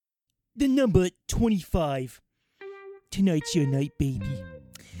The number 25. Tonight's your night, baby.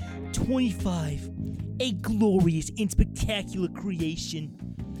 25. A glorious and spectacular creation.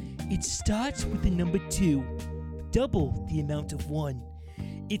 It starts with the number 2. Double the amount of 1.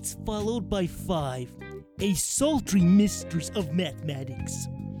 It's followed by 5. A sultry mistress of mathematics.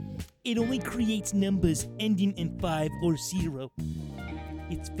 It only creates numbers ending in 5 or 0.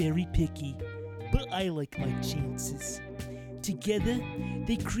 It's very picky, but I like my chances. Together,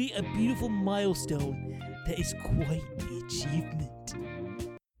 they create a beautiful milestone that is quite the achievement.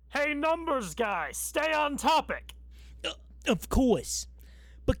 Hey, numbers guy, stay on topic! Of course.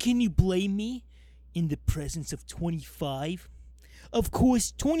 But can you blame me in the presence of 25? Of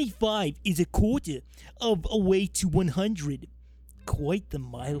course, 25 is a quarter of a way to 100. Quite the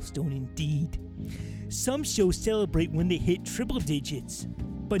milestone indeed. Some shows celebrate when they hit triple digits,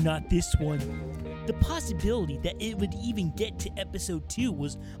 but not this one. The possibility that it would even get to episode 2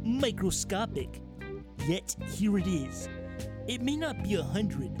 was microscopic. Yet, here it is. It may not be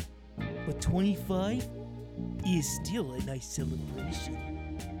 100, but 25 is still a nice celebration.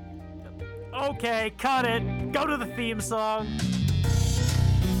 Okay, cut it. Go to the theme song.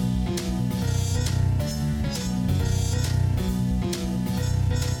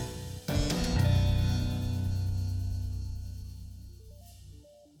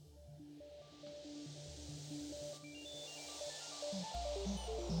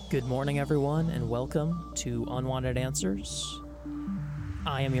 Good morning, everyone, and welcome to Unwanted Answers.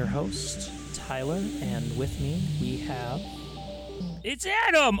 I am your host, Tyler, and with me we have... It's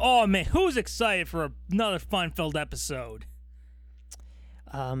Adam! Oh man, who's excited for another fun-filled episode?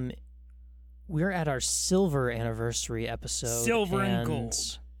 We're at our silver anniversary episode. Silver and gold.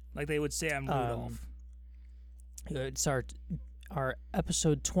 Like they would say I'm Rudolph. It's our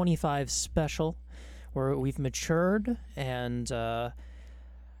episode 25 special, where we've matured, and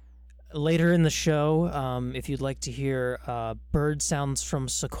later in the show, if you'd like to hear bird sounds from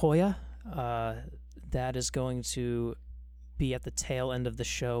Sequoia, that is going to be at the tail end of the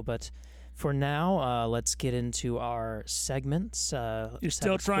show. But for now, let's get into our segments. You're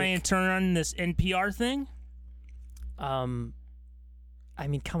still trying to turn on this NPR thing? I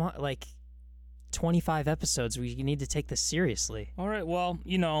mean, come on, like 25 episodes. We need to take this seriously. All right, well,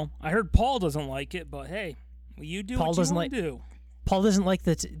 you know, I heard Paul doesn't like it, but hey, you do what you want to do. Paul doesn't like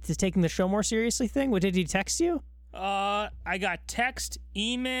the taking the show more seriously thing? What, did he text you? I got text,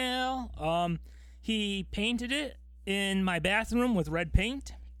 email. He painted it in my bathroom with red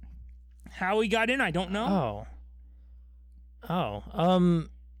paint. How he got in, I don't know. I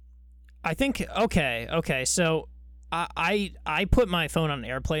think, okay, so I put my phone on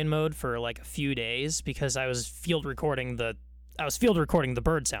airplane mode for like a few days because I was field recording the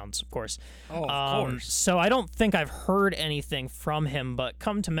bird sounds, of course. Oh, of course. So I don't think I've heard anything from him, but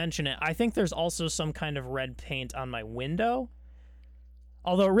come to mention it, I think there's also some kind of red paint on my window.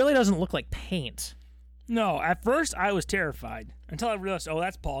 Although it really doesn't look like paint. No, at first I was terrified until I realized, oh,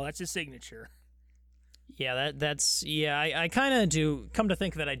 that's Paul. That's his signature. Yeah, I kind of do, come to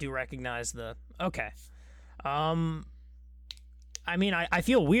think of it, I do recognize okay. I mean, I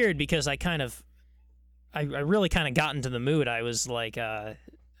feel weird because I really kind of got into the mood. I was like, I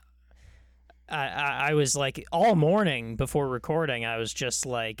was like all morning before recording, I was just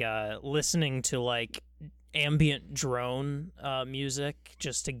like listening to like ambient drone music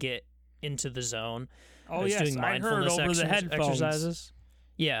just to get into the zone. Oh, yes, doing mindfulness I heard over the headphones. Exercises.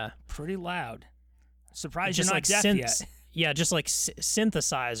 Yeah. Pretty loud. Surprised just you're not like deaf yet. Yeah, just like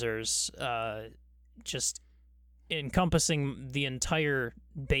synthesizers, just encompassing the entire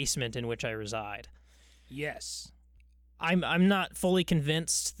basement in which I reside. Yes. I'm not fully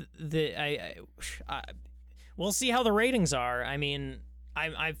convinced that we'll see how the ratings are. I mean,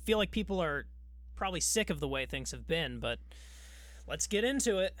 I feel like people are probably sick of the way things have been, but let's get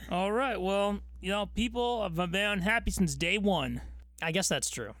into it. All right. Well, you know, people have been unhappy since day one. I guess that's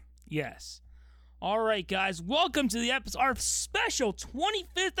true. Yes. All right, guys. Welcome to our special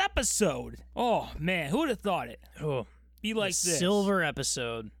 25th episode. Oh, man. Who would have thought it? Oh, be like this. Silver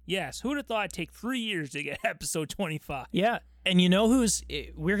episode. Yes. Who would have thought it'd take 3 years to get episode 25? Yeah. And you know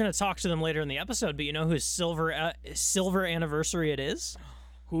we're going to talk to them later in the episode, but you know whose silver anniversary it is?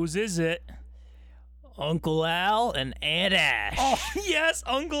 Whose is it? Uncle Al and Aunt Ash. Oh, yes,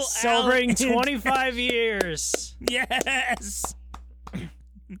 Uncle Al. Celebrating 25 years. Yes.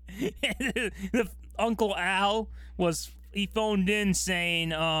 Uncle Al he phoned in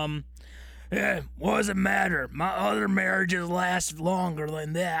saying, what does it matter? My other marriages last longer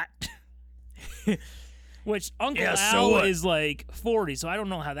than that. Which Uncle Al is like 40, so I don't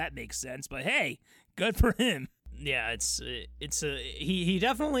know how that makes sense, but hey, good for him. yeah, he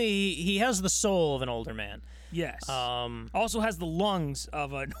definitely he has the soul of an older man. Yes. Also has the lungs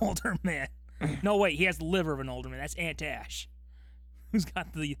of an older man. No, wait, he has the liver of an older man. That's Aunt Ash, who's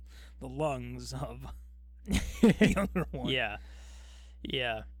got the lungs of the younger one.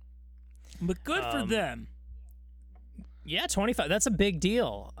 Yeah. But good for them. Yeah, 25. That's a big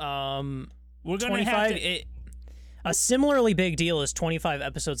deal. We're gonna 25. have to. A similarly big deal is 25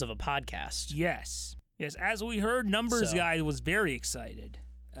 episodes of a podcast. Yes. As we heard, Numbers So. Guy was very excited.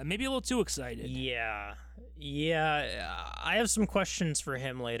 Maybe a little too excited. Yeah. I have some questions for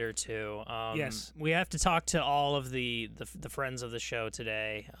him later too. Yes. We have to talk to all of the friends of the show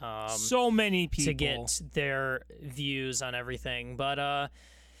today. So many people to get their views on everything. But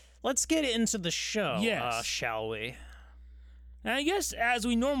let's get into the show. Yes. Shall we? And I guess as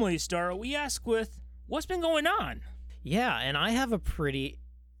we normally start, we ask with, what's been going on? Yeah, and I have a pretty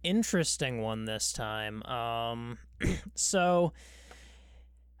interesting one this time. So,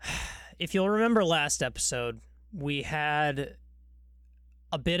 if you'll remember last episode, we had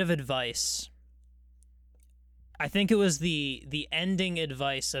a bit of advice. I think it was the ending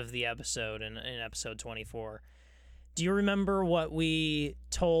advice of the episode in episode 24. Do you remember what we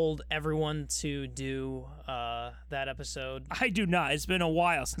told everyone to do that episode? I do not. It's been a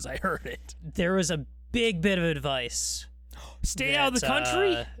while since I heard it. There was a big bit of advice. Stay out of the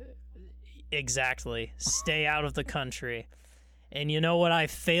country? Exactly. Stay out of the country. And you know what I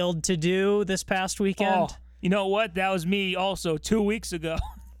failed to do this past weekend? Oh, you know what? That was me also 2 weeks ago.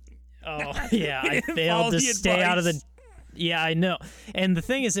 Oh, yeah. I Follow failed to the stay out of the... advice. Yeah, I know. And the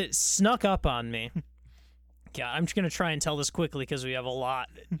thing is, it snuck up on me. Yeah, I'm just going to try and tell this quickly because we have a lot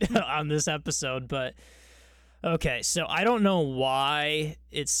on this episode, but... Okay, so I don't know why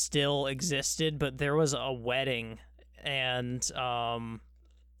it still existed, but there was a wedding and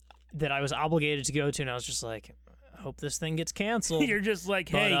that I was obligated to go to, and I was just like, I hope this thing gets canceled. You're just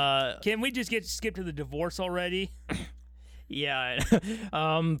like, But, hey, can we just skip to the divorce already? Yeah,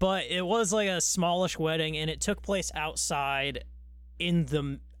 but it was like a smallish wedding, and it took place outside in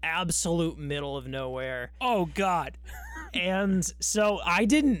the absolute middle of nowhere. Oh, God. And so I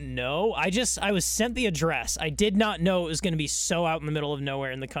didn't know. I was sent the address. I did not know it was going to be so out in the middle of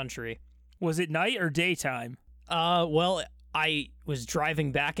nowhere in the country. Was it night or daytime? Well, I was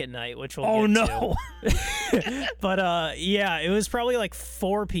driving back at night, which we'll Oh, get no. to. But yeah, it was probably like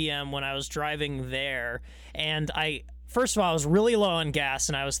 4 p.m. when I was driving there. And first of all, I was really low on gas,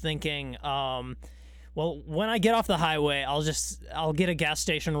 and I was thinking, well, when I get off the highway, I'll get a gas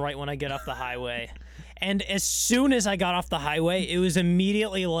station right when I get off the highway. And as soon as I got off the highway, it was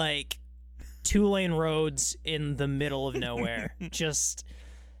immediately like 2-lane roads in the middle of nowhere, just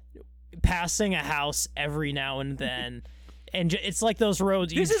passing a house every now and then. And it's like those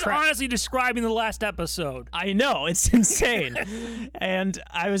roads. This is honestly describing the last episode. I know, it's insane. And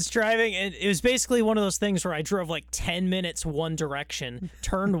I was driving, and it was basically one of those things where I drove like 10 minutes one direction,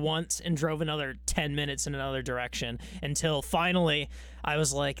 turned once, and drove another 10 minutes in another direction until finally I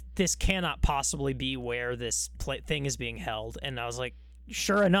was like, this cannot possibly be where this thing is being held. And I was like,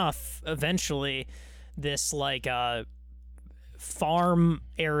 sure enough, eventually this like farm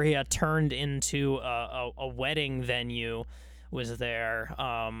area turned into a wedding venue was there.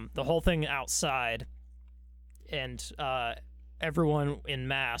 The whole thing outside, and everyone in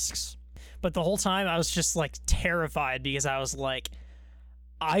masks. But the whole time I was just like terrified because I was like,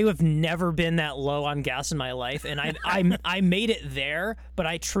 I have never been that low on gas in my life, and I made it there, but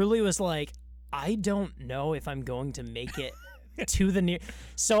I truly was like, I don't know if I'm going to make it to the near.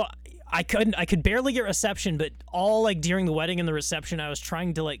 So I could barely get reception, but all like during the wedding and the reception, I was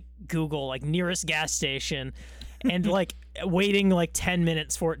trying to like Google like nearest gas station, and like waiting like 10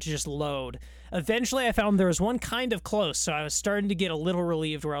 minutes for it to just load. Eventually, I found there was one kind of close, so I was starting to get a little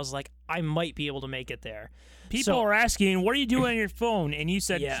relieved where I was like, I might be able to make it there. People are asking, what are you doing on your phone? And you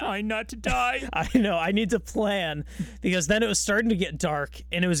said, Yeah. trying not to die. I know, I need to plan, because then it was starting to get dark,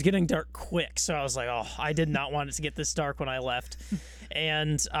 and it was getting dark quick, so I was like, oh, I did not want it to get this dark when I left.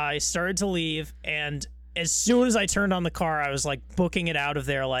 And I started to leave, and as soon as I turned on the car, I was like booking it out of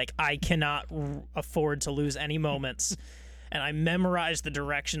there, like I cannot afford to lose any moments. And I memorized the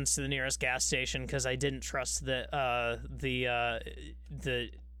directions to the nearest gas station because I didn't trust that the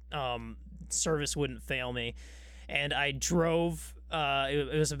service wouldn't fail me. And I drove.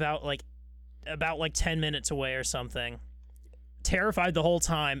 It was about 10 minutes away or something. Terrified the whole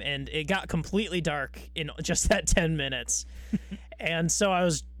time, and it got completely dark in just that 10 minutes. And so I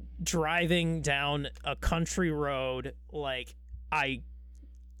was driving down a country road like, I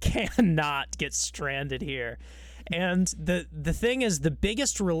cannot get stranded here. And the thing is, the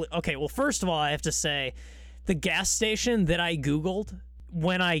biggest okay, well, first of all, I have to say the gas station that I Googled,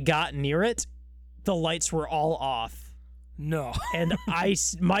 when I got near it, the lights were all off. No. And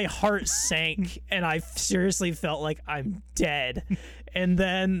my heart sank, and I seriously felt like I'm dead. And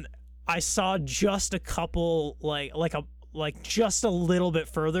then I saw just a couple, like just a little bit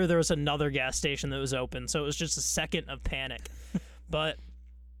further, there was another gas station that was open. So it was just a second of panic. But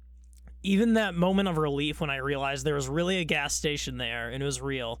even that moment of relief when I realized there was really a gas station there and it was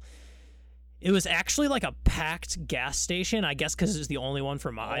real, it was actually like a packed gas station, I guess because it was the only one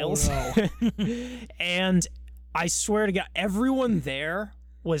for miles. Oh, no. And I swear to God, everyone there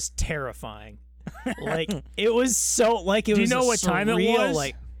was terrifying. Like, it was so, like, it Do was you know a what time it surreal, was?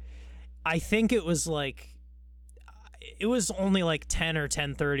 Like, I think it was like, it was only like 10 or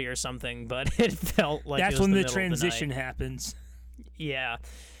 10:30 or something, but it felt like That's it was when the middle of transition night. happens. Yeah.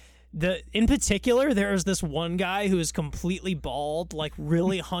 In particular, there was this one guy who was completely bald, like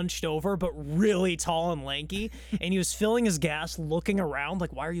really hunched over, but really tall and lanky. And he was filling his gas, looking around,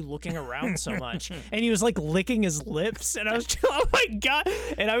 like, why are you looking around so much? And he was like licking his lips. And I was just, oh my God.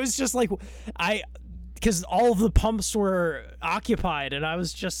 And I was just like, because all of the pumps were occupied. And I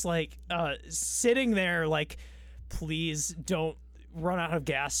was just like sitting there like, please don't run out of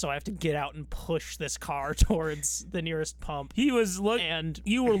gas, so I have to get out and push this car towards the nearest pump. He was And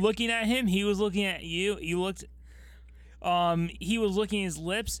you were looking at him, he was looking at you. You looked he was licking his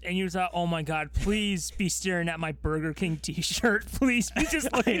lips, and you thought, oh my God, please be staring at my Burger King t-shirt. Please be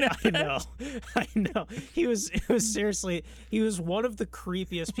just looking at I know. He was seriously, he was one of the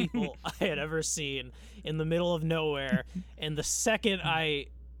creepiest people I had ever seen in the middle of nowhere. And the second I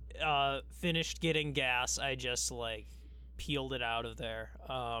finished getting gas, I just like peeled it out of there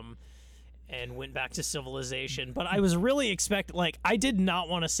and went back to civilization. But I was really I did not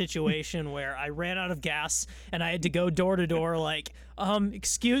want a situation where I ran out of gas and I had to go door to door like,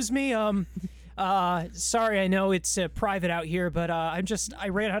 excuse me, sorry, I know it's private out here, but I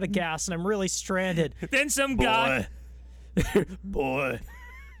ran out of gas and I'm really stranded. Then some guy Boy,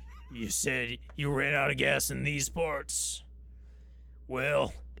 you said you ran out of gas in these parts.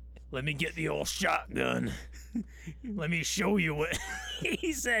 Well, let me get the old shotgun. Let me show you what.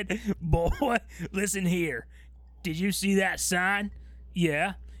 he said, boy, listen here. Did you see that sign?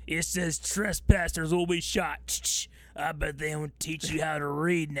 Yeah. It says trespassers will be shot. I bet they don't teach you how to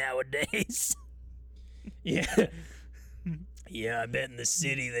read nowadays. Yeah. Yeah, I bet in the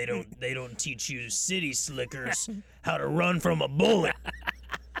city they don't teach you city slickers how to run from a bullet.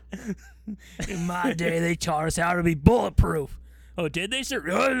 In my day, they taught us how to be bulletproof. Oh, did they, sir?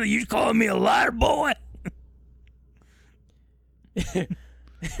 Oh, you calling me a liar, boy?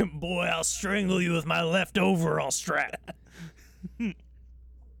 Boy, I'll strangle you with my left overall strap.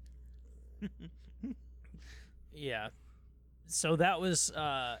 Yeah. So that was,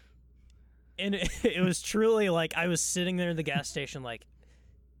 and it was truly like I was sitting there in the gas station like,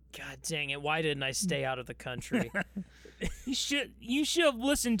 God dang it, why didn't I stay out of the country? You should have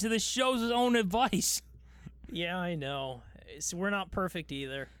listened to the show's own advice. Yeah, I know. We're not perfect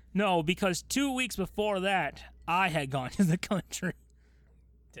either. No, because 2 weeks before that, I had gone to the country.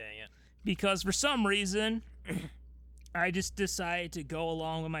 Dang it. Because for some reason, I just decided to go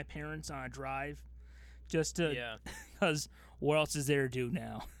along with my parents on a drive. Just to, because what else is there to do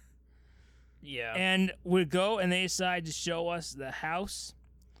now? Yeah. And we go, and they decide to show us the house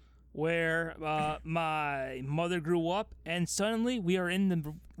where my mother grew up, and suddenly we are in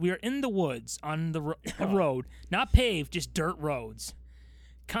the woods on the road, not paved, just dirt roads.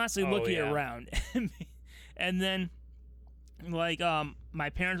 Constantly looking around, and then like my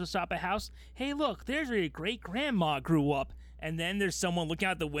parents will stop at a house. Hey, look, there's where your great grandma grew up. And then there's someone looking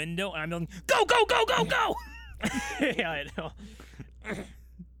out the window, and I'm yelling, "Go, go, go, go, go!" Yeah, I know.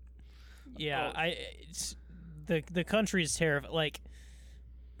 Yeah, the country's terrible. Like,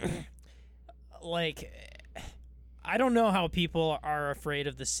 I don't know how people are afraid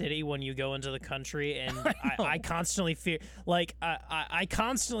of the city when you go into the country, and I constantly fear. Like, I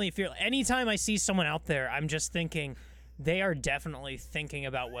constantly fear. Anytime I see someone out there, I'm just thinking they are definitely thinking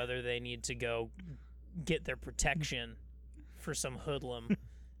about whether they need to go get their protection for some hoodlum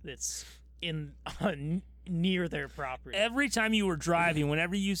that's in near their property. Every time you were driving,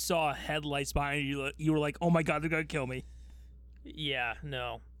 whenever you saw headlights behind you, you were like, "Oh my God, they're gonna kill me." Yeah,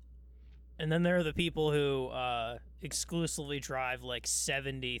 no. And then there are the people who exclusively drive like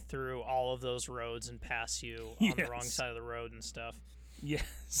 70 through all of those roads and pass you on the wrong side of the road and stuff.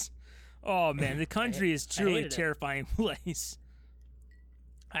 Yes. Oh man, the country is truly a terrifying place.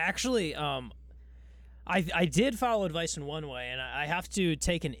 I actually, I did follow advice in one way, and I have to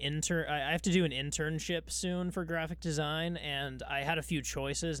take I have to do an internship soon for graphic design, and I had a few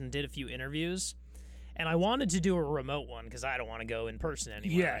choices and did a few interviews. and I wanted to do a remote one because I don't want to go in person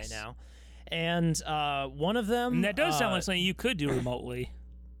anywhere right Yes. now. And one of them, And that does sound like something you could do remotely.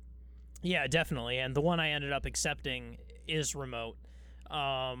 yeah, definitely. And the one I ended up accepting is remote.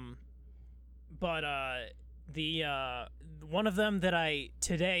 But the one of them that I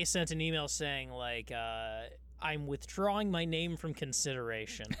today sent an email saying like I'm withdrawing my name from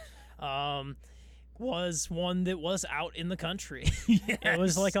consideration. Was one that was out in the country. It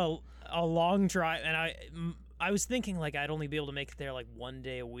was like a long drive, and I was thinking like I'd only be able to make it there like one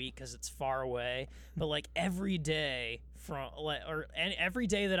day a week because it's far away. But like every day every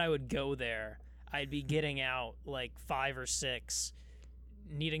day that I would go there, I'd be getting out like 5 or 6,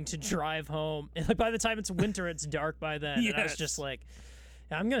 needing to drive home. And like by the time it's winter, it's dark by then. And I was Yes. just like,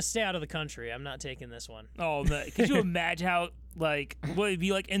 I'm gonna stay out of the country. I'm not taking this one. Oh, man. Could you imagine how, like, what it'd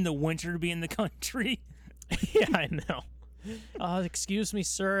be like in the winter to be in the country? Yeah, I know. Excuse me,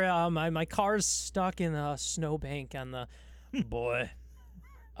 sir. My car's stuck in a snowbank on the. Boy,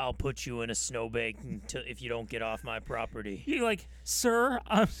 I'll put you in a snowbank until if you don't get off my property. You're like, sir,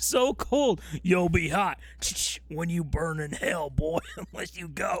 I'm so cold. You'll be hot when you burn in hell, boy, unless you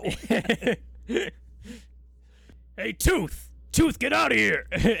go. Hey, Tooth, get out of here.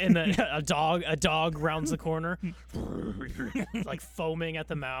 And a dog rounds the corner, like foaming at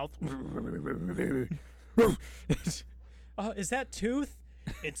the mouth. Is that Tooth?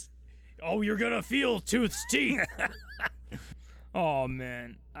 It's. Oh, you're gonna feel Tooth's teeth. Oh,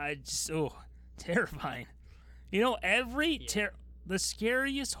 man. Terrifying. You know, the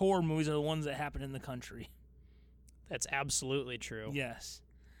scariest horror movies are the ones that happen in the country. That's absolutely true. Yes.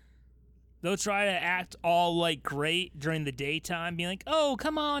 They'll try to act all, like, great during the daytime, being like, oh,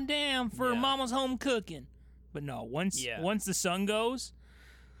 come on down for Yeah. Mama's home cooking. But no, once the sun goes,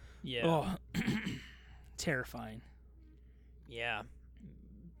 Yeah. oh, terrifying. Yeah.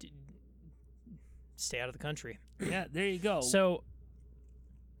 Stay out of the country. Yeah, there you go. So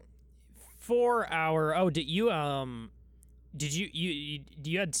for our did you have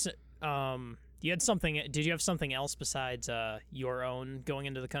something else besides your own going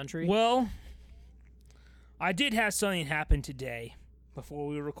into the country? Well, I did have something happen today before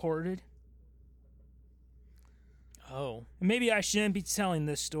we recorded. Oh. Maybe I shouldn't be telling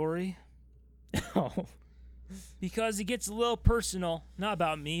this story Oh. because it gets a little personal. Not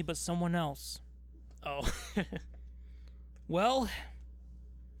about me, but someone else. Oh. Well,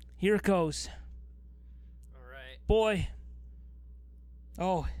 here it goes. All right. Boy.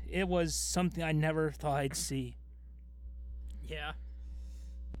 Oh, it was something I never thought I'd see. Yeah.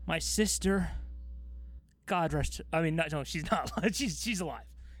 My sister, God rest her. I mean, no, she's not alive. She's alive.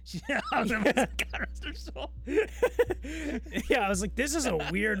 God rest her soul. Yeah, I was like, this is a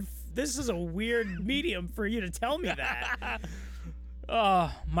weird medium for you to tell me that.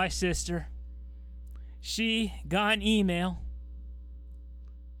 Oh, my sister. She got an email,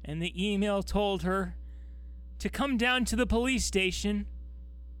 and the email told her to come down to the police station.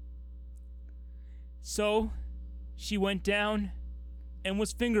 So, she went down and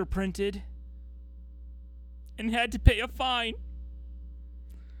was fingerprinted and had to pay a fine.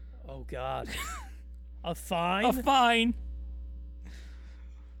 Oh God. A fine? A fine.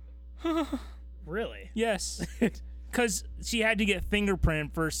 Really? Yes. Because she had to get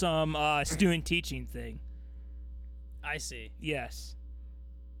fingerprint for some student teaching thing. I see. Yes.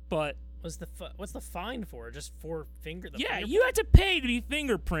 But What's the fine for? Just for yeah, you had to pay to be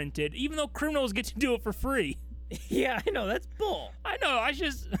fingerprinted, even though criminals get to do it for free. Yeah, I know, that's bull. I know. I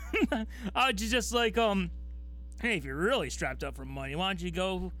was just like, hey, if you're really strapped up for money, why don't you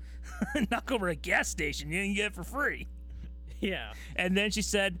go knock over a gas station? You can get it for free. Yeah. And then she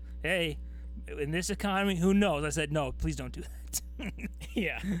said, hey, in this economy, who knows? I said, no, please don't do that.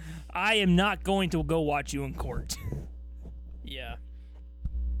 Yeah. I am not going to go watch you in court. Yeah.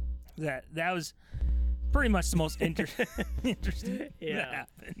 That was pretty much the most interesting that Yeah.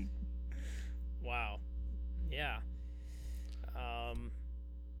 happened. Wow. Yeah.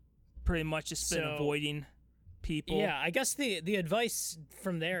 Pretty much just been So- avoiding people. Yeah, I guess the advice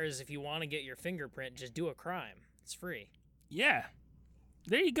from there is if you want to get your fingerprint, just do a crime. It's free. Yeah.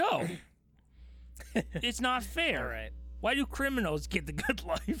 There you go. It's not fair. All right. Why do criminals get the good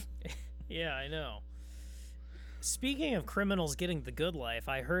life? Yeah, I know. Speaking of criminals getting the good life,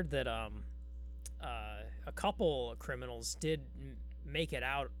 I heard that a couple of criminals did make it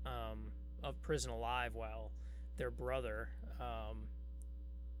out of prison alive while their brother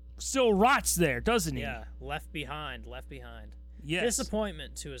Still rots there, doesn't he? left behind. Yes.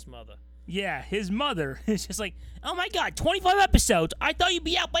 Disappointment to his mother. Yeah, his mother is just like, oh my God, 25 episodes. I thought you'd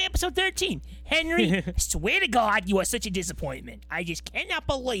be out by episode 13. Henry, swear to God, you are such a disappointment. I just cannot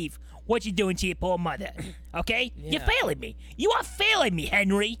believe what you're doing to your poor mother. Okay? Yeah. You're failing me. You are failing me,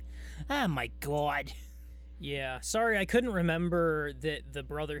 Henry. Oh my God. Yeah, sorry, I couldn't remember that the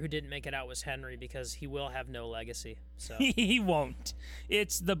brother who didn't make it out was Henry because he will have no legacy. So He won't.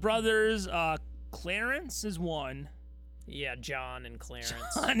 It's the brothers, Clarence is one. yeah, John and Clarence.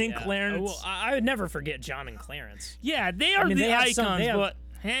 John and Clarence. Oh, well, I would never forget John and Clarence. Yeah, they are mean, the they have icons, some- they have- but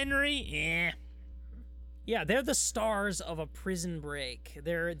Henry, Yeah, they're the stars of a Prison Break.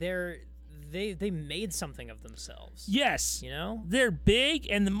 They made something of themselves. Yes. You know? They're big,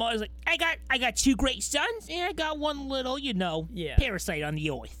 and the mother's like, I got 2 great sons, and I got one little, Yeah. parasite on the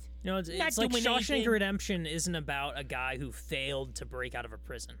earth. You know, it's Not like doing Shawshank anything. Redemption isn't about a guy who failed to break out of a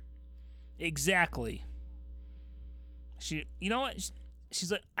prison. Exactly. You know what?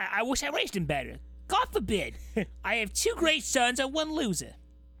 She's like, I wish I raised him better. God forbid. I have 2 great sons and 1 loser.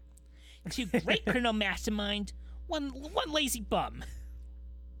 2 great criminal mastermind, one lazy bum.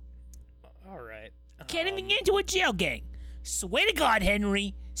 All right. Can't even get into a jail gang. Swear to God,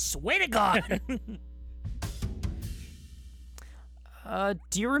 Henry. Swear to God.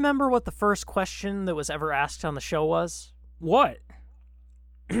 Do you remember what the first question that was ever asked on the show was? What?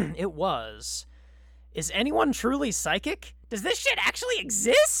 It was, is anyone truly psychic? Does this shit actually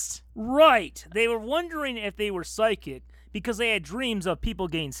exist? Right. They were wondering if they were psychic because they had dreams of people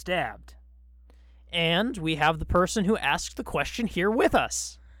getting stabbed. And we have the person who asked the question here with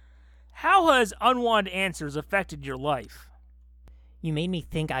us. How has unwanted answers affected your life? You made me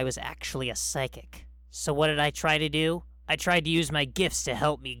think I was actually a psychic. So what did I try to do? I tried to use my gifts to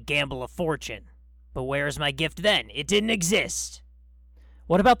help me gamble a fortune. But where's my gift then? It didn't exist.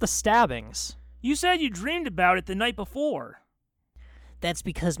 What about the stabbings? You said you dreamed about it the night before. That's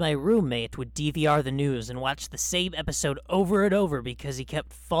because my roommate would DVR the news and watch the same episode over and over because he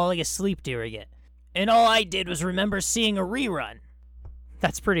kept falling asleep during it. And all I did was remember seeing a rerun.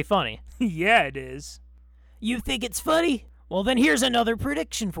 That's pretty funny. Yeah, it is. You think it's funny? Well, then here's another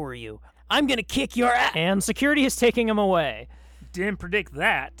prediction for you. I'm gonna kick your ass. And security is taking him away. Didn't predict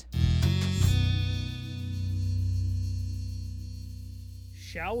that.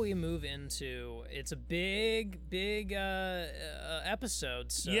 Shall we move into? It's a big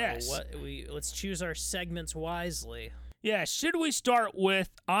episode. So Yes. let's choose our segments wisely. Yeah, should we start with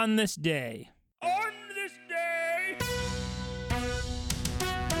On This Day? On this day!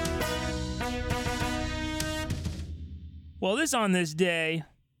 Well, this On This Day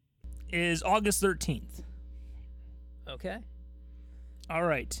is August 13th. Okay. All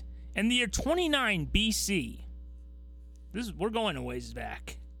right. In the year 29 BC, we're going a ways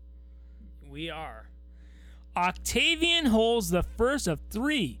back. We are. Octavian holds the first of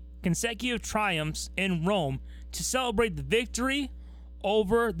 3 consecutive triumphs in Rome to celebrate the victory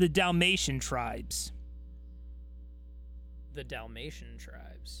over the Dalmatian tribes. The Dalmatian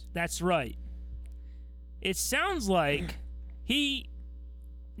tribes. That's right. It sounds like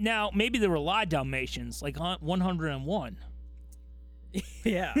now, maybe there were a lot of Dalmatians, like 101.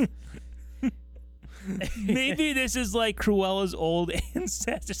 Yeah. Maybe this is like Cruella's old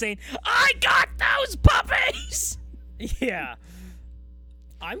ancestor saying, I got those puppies! Yeah.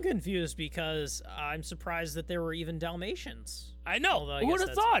 I'm confused because I'm surprised that there were even Dalmatians. I know. Although I Who would guess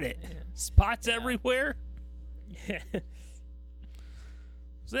have that's- thought it? yeah. Spots Yeah. everywhere.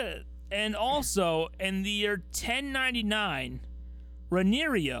 And also, in the year 1099,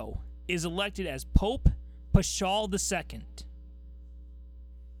 Raniero is elected as Pope Paschal II.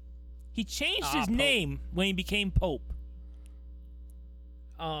 He changed his Pope. name when he became Pope.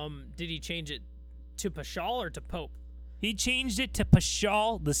 Did he change it to Paschal or to Pope? He changed it to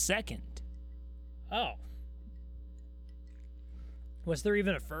Paschal II. Oh. Was there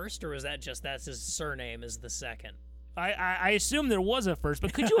even a first, or was that just that's his surname is the second? I assume there was a first,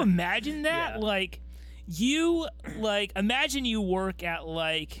 but could you imagine that? Yeah. Imagine you work at,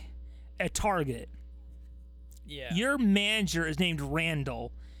 a Target. Yeah. Your manager is named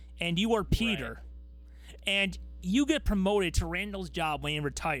Randall, and you are Peter. And you get promoted to Randall's job when he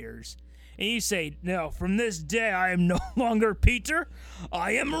retires. And you say, no, from this day I am no longer Peter.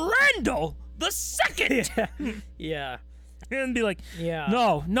 I am Randall the second. Yeah. And be like, Yeah.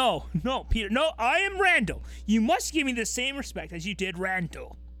 no, Peter. No, I am Randall. You must give me the same respect as you did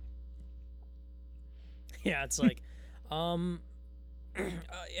Randall. Yeah, it's like,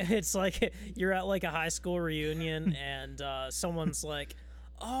 it's like you're at like a high school reunion and someone's like,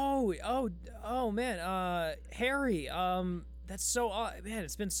 oh man, Harry, that's so man,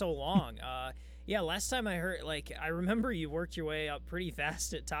 it's been so long. Yeah, last time I heard, like, I remember you worked your way up pretty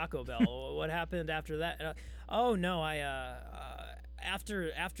fast at Taco Bell. What happened after that? Oh no,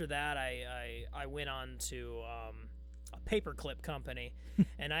 after that, I went on to a paperclip company,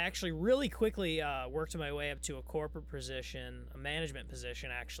 and I actually really quickly worked my way up to a corporate position, a management position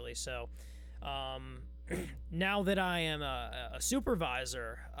actually. So now that I am a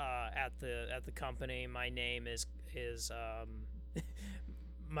supervisor at the company, my name is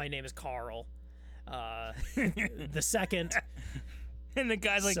my name is Carl. The second. And the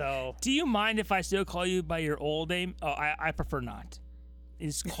guy's like, So- do you mind if I still call you by your old name? Oh, I prefer not.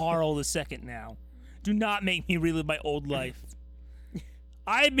 It's Carl the second now. Do not make me relive my old life.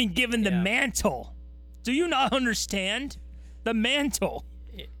 I've been given the Yeah. mantle. Do you not understand? The mantle.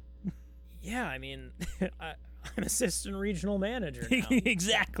 Yeah, I mean, I'm assistant regional manager now.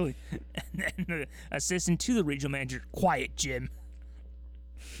 Exactly. And then the assistant to the regional manager, quiet Jim.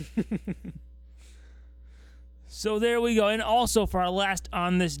 So there we go. And also for our last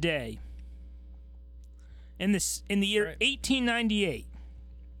on this day. In the year Right. 1898,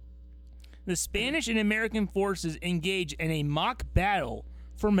 the Spanish and American forces engaged in a mock battle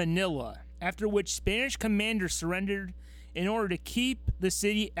for Manila, after which Spanish commanders surrendered in order to keep the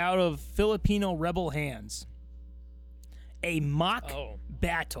city out of Filipino rebel hands. A mock Oh.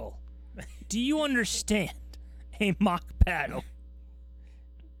 battle. Do you understand? A mock battle.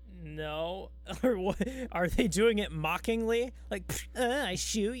 No. Or what? Are they doing it mockingly? Like, I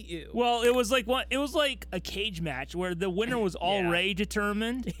shoot you. Well, it was like what? It was like a cage match where the winner was already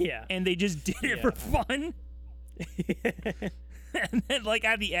determined, Yeah. and they just did it Yeah. for fun. And then, like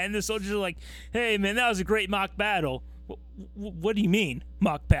at the end, the soldiers are like, "Hey, man, that was a great mock battle." What do you mean,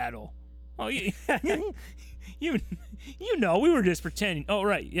 mock battle? Oh, you know, we were just pretending. Oh,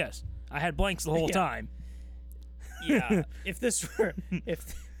 right, yes, I had blanks the whole Yeah. time. Yeah. If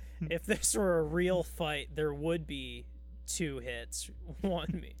this were a real fight, there would be 2 hits.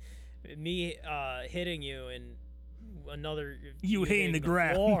 One me hitting you, and another You hitting the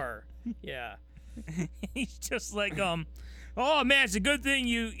ground. floor. Yeah. He's just like, oh man, it's a good thing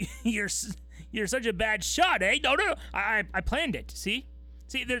you're such a bad shot, eh? No, I planned it. See,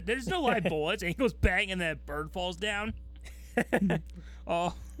 there's no live bullets, and he goes bang, and then a bird falls down.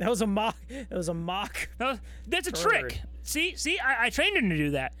 Oh, That was a mock. That's that's a Bird. trick. See, I trained him to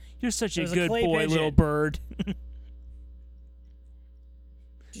do that. You're such a There's a good clay boy, pigeon. little bird.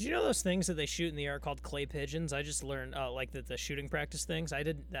 Did you know those things that they shoot in the air are called clay pigeons? I just learned, like the shooting practice things. I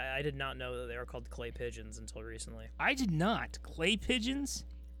did not know that they were called clay pigeons until recently. I did not. Clay pigeons?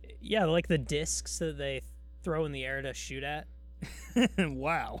 Yeah, like the discs that they throw in the air to shoot at.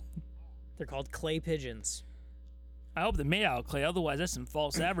 Wow. They're called clay pigeons. I hope they're made out of clay. Otherwise, that's some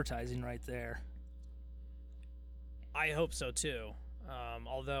false advertising right there. I hope so too.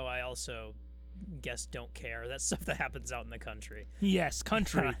 Although I also guess don't care. That's stuff that happens out in the country. Yes,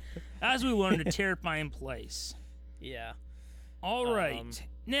 country. As we learned, a terrifying place. Yeah. All right.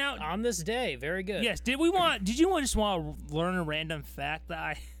 Now, On this day, very good. yes, did you just want to learn a random fact that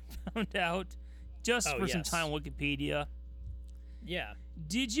I found out just Oh, for some yes. time on Wikipedia? Yeah.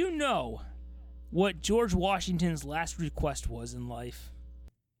 Did you know what George Washington's last request was in life?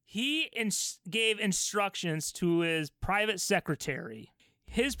 He gave instructions to his private secretary,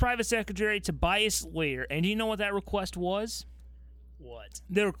 Tobias Lear, and do you know what that request was? What?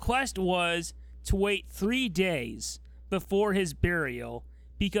 The request was to wait 3 days before his burial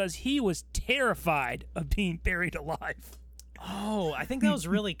because he was terrified of being buried alive. Oh, I think that was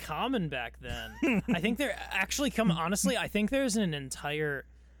really common back then. I think there actually honestly, I think there's an entire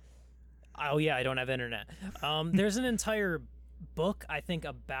Oh yeah, I don't have internet. There's an entire book I think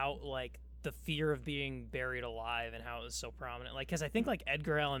about like the fear of being buried alive and how it was so prominent. Like cuz I think like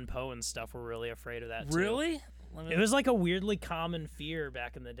Edgar Allan Poe and stuff were really afraid of that too. Really? It was like a weirdly common fear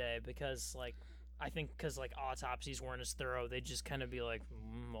back in the day because like I think because like autopsies weren't as thorough, they'd just kind of be like,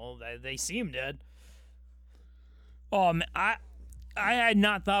 well, they seem dead. Oh, man, I had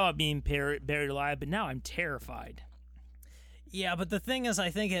not thought about being buried alive, but now I'm terrified. Yeah, but the thing is, I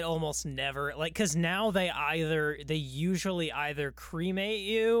think it almost never like because now they usually either cremate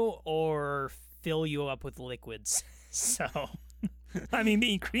you or fill you up with liquids. So, I mean,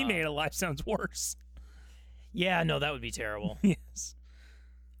 being cremated alive sounds worse. yeah, no, that would be terrible. Yes.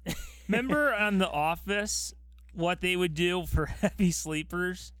 Remember on The Office what they would do for heavy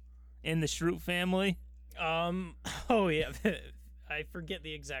sleepers in the Schrute family? Oh yeah, I forget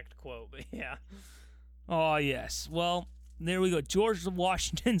the exact quote, but yeah. Oh, yes. Well, there we go. George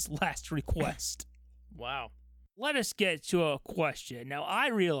Washington's last request. Wow. Let us get to a question. Now, I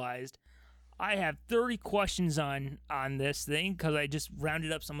realized I have 30 questions on this thing because I just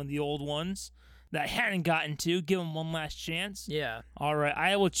rounded up some of the old ones. that I hadn't gotten to. Give him one last chance. Yeah. All right,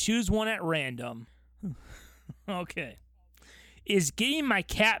 I will choose one at random. Okay. Is getting my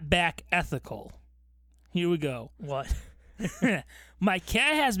cat back ethical? Here we go. What? My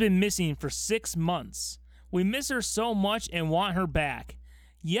cat has been missing for 6 months. We miss her so much and want her back.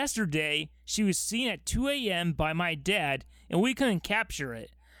 Yesterday, she was seen at 2 a.m. by my dad, and we couldn't capture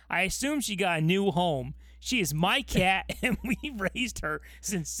it. I assume she got a new home. She is my cat, and we raised her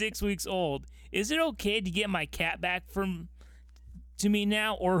since 6 weeks old. Is it okay to get my cat back to me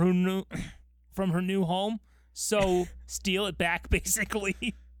now, or from her new home? So steal it back,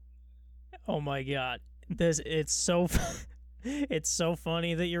 basically. Oh my God. It's so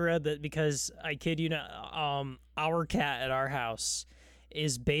funny that you read that, because I kid you not, our cat at our house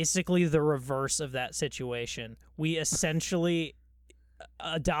is basically the reverse of that situation. We essentially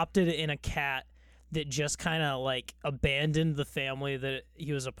adopted in a cat that just kind of like abandoned the family that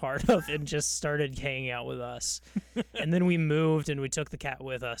he was a part of and just started hanging out with us. And then we moved and we took the cat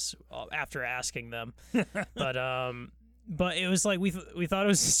with us after asking them. But it was like we thought it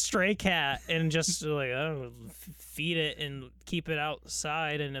was a stray cat, and just like feed it and keep it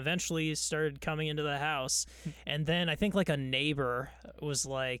outside, and eventually it started coming into the house. And then I think like a neighbor was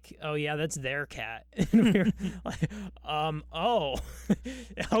like, "Oh yeah, that's their cat." And we were like, oh,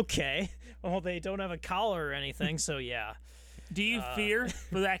 okay. Well, they don't have a collar or anything, so yeah. Do you fear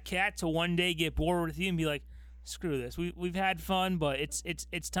for that cat to one day get bored with you and be like, "Screw this. We've had fun, but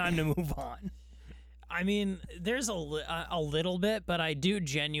it's time to move on"? I mean, there's a little bit, but I do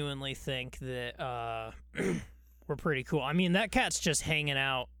genuinely think that we're pretty cool. I mean, that cat's just hanging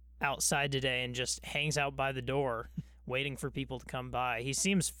out outside today and just hangs out by the door waiting for people to come by. He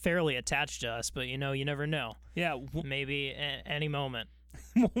seems fairly attached to us, but, you never know. Yeah. Maybe any moment.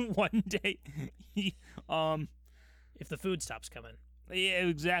 One day, if the food stops coming. Yeah,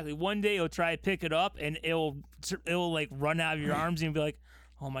 exactly. One day he'll try to pick it up, and it'll like run out of your arms and be like,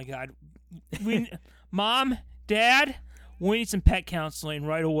 "Oh my God, Mom, Dad, we need some pet counseling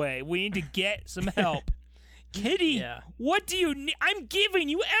right away. We need to get some help." Kitty, Yeah. What do you need? I'm giving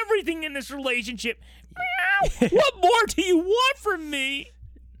you everything in this relationship. Meow. What more do you want from me?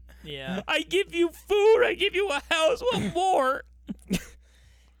 Yeah. I give you food. I give you a house. What more?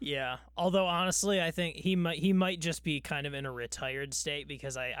 Yeah. Although honestly, I think he might just be kind of in a retired state,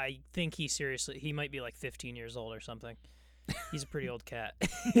 because I think he might be like 15 years old or something. He's a pretty old cat.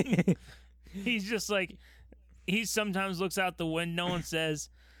 He's just like, he sometimes looks out the window and says,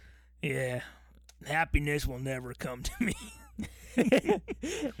 "Yeah, happiness will never come to me."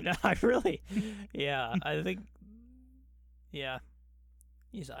 No, I think, yeah.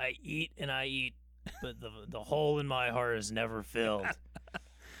 I eat and I eat, but the hole in my heart is never filled.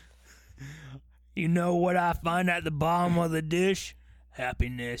 You know what I find at the bottom of the dish?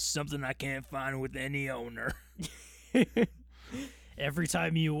 Happiness, something I can't find with any owner. Every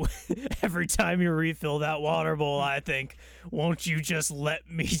time you refill that water bowl, I think, won't you just let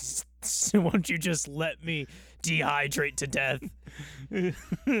me dehydrate to death?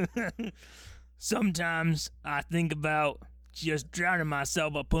 Sometimes I think about just drowning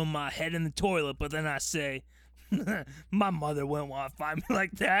myself by putting my head in the toilet, but then I say, my mother wouldn't want to find me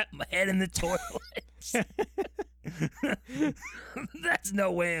like that, my head in the toilet. That's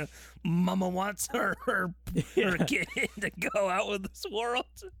no way Mama wants her kid to go out with this world.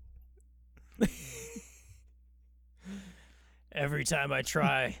 Every time I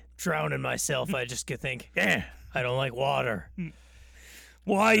try drowning myself, I just think, I don't like water.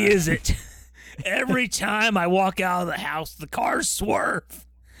 Why is it? Every time I walk out of the house, the cars swerve.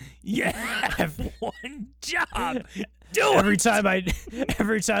 You have one job. Every time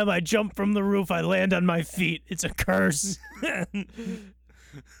I jump from the roof, I land on my feet. It's a curse.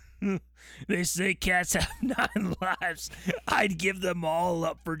 They say cats have 9 lives. I'd give them all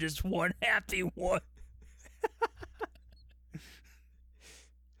up for just one happy one.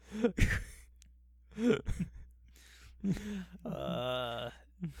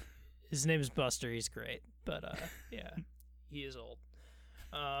 His name is Buster. He's great, but yeah, he is old.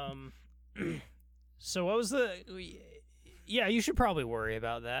 So what was the? Yeah, you should probably worry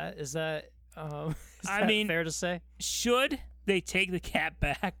about that. Is that? I mean, fair to say? Should they take the cat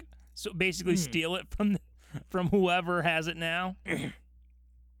back? So basically, steal it from whoever has it now.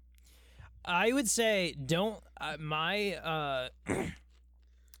 I would say don't. My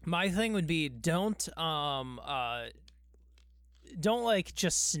thing would be don't like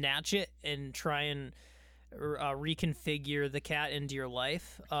just snatch it and try and reconfigure the cat into your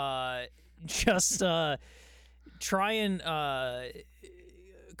life. Just try and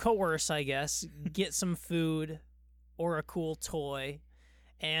coerce, I guess. Get some food or a cool toy,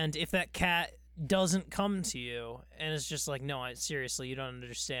 and if that cat doesn't come to you and is just like, no, seriously, you don't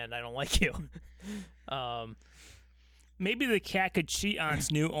understand. I don't like you. Maybe the cat could cheat on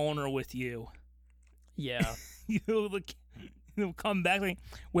its new owner with you. Yeah. He'll come back like,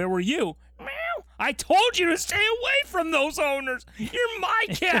 where were you? Meow. I told you to stay away from those owners. You're my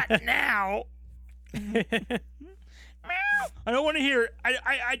cat now. Meow. I don't want to hear it.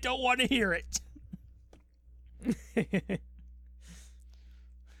 I don't want to hear it.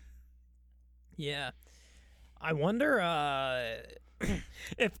 Yeah. I wonder,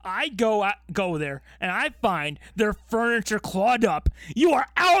 if I go there and I find their furniture clawed up, you are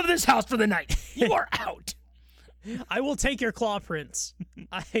out of this house for the night. You are out. I will take your claw prints.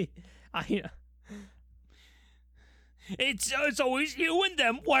 It's always you and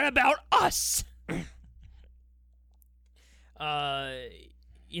them. What about us?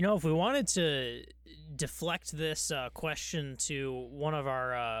 If we wanted to deflect this question to one of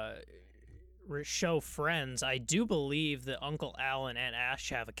our show friends, I do believe that Uncle Al and Aunt Ash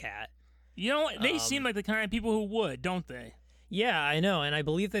have a cat. You know, they seem like the kind of people who would, don't they? Yeah, I know, and I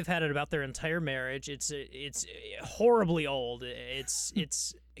believe they've had it about their entire marriage. It's horribly old.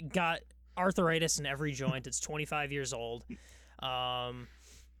 It's got arthritis in every joint. It's 25 years old.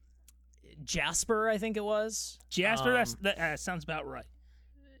 Jasper, I think it was. Jasper, that sounds about right.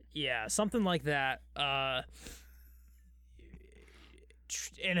 Yeah, something like that. And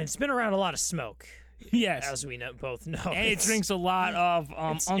it's been around a lot of smoke. Yes. As we both know. And it drinks a lot of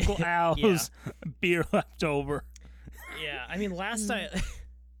Uncle Al's beer left over. Yeah, I mean, last I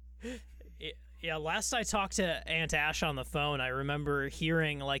talked to Aunt Ash on the phone, I remember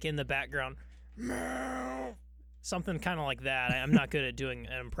hearing, like, in the background, meow, something kind of like that. I'm not good at doing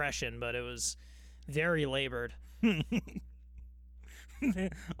an impression, but it was very labored.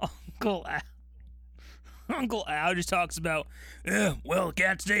 Uncle Al just talks about, well, the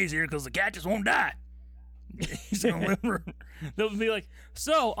cat stays here because the cat just won't die. He's gonna live. They'll be like,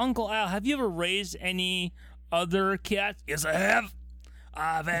 so, Uncle Al, have you ever raised any other cats? Yes, I have.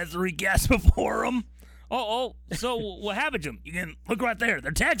 I've had 3 cats before them. So what happened to them? You can look right there.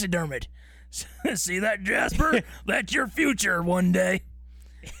 They're taxidermied. See that, Jasper? That's your future one day.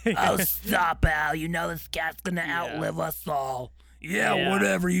 Oh, stop, Al. You know this cat's gonna outlive us all. Yeah,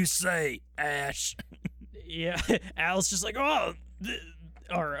 whatever you say, Ash. Yeah, Al's just like, Al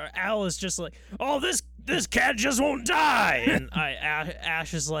is just like, this cat just won't die. And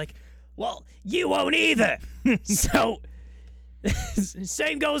Ash is like, well, you won't either. So,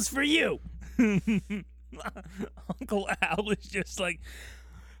 same goes for you. Uncle Al is just like,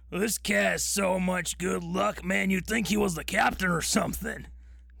 this cat has so much good luck, man, you'd think he was the captain or something.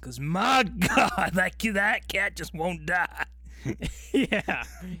 Because, my God, that cat just won't die. Yeah.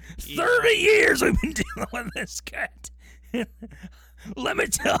 30 years we've been dealing with this cat. Let me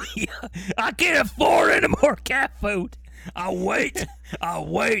tell you, I can't afford any more cat food. I wait.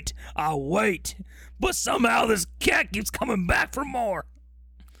 But somehow this cat keeps coming back for more.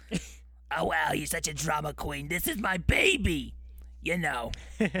 Oh, wow, you're such a drama queen. This is my baby. You know.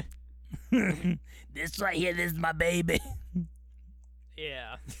 This right here, this is my baby.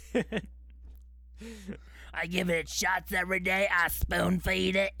 Yeah. I give it shots every day. I spoon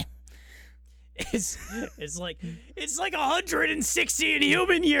feed it. It's like 160 in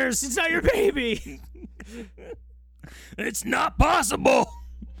human years. It's not your baby. It's not possible.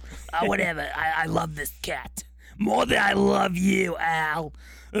 Whatever. I love this cat more than I love you, Al.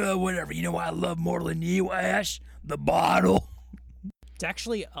 Whatever. You know what I love more than you, Ash? The bottle. It's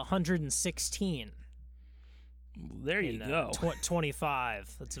actually 116. There you go.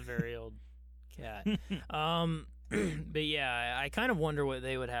 25. That's a very old cat. But yeah, I kind of wonder what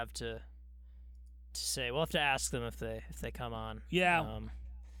they would have to say. We'll have to ask them if they come on. Yeah.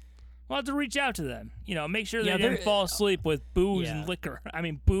 We'll have to reach out to them. You know, make sure they didn't fall asleep with booze and liquor. I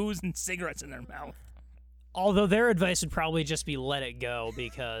mean, booze and cigarettes in their mouth. Although their advice would probably just be let it go,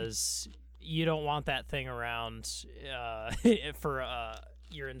 because you don't want that thing around for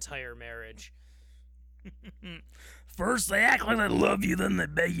your entire marriage. First they act like they love you, then they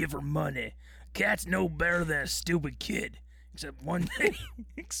beg you for money. Cat's no better than a stupid kid. Except one day,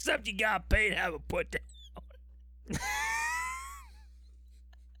 except you got paid to have a put down.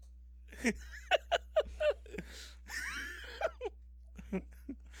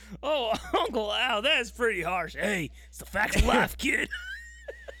 Oh, Uncle Al, that's pretty harsh. Hey, it's the facts of life, kid.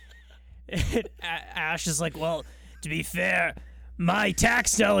 Ash is like, well, to be fair, my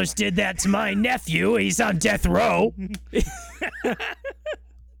tax dollars did that to my nephew. He's on death row.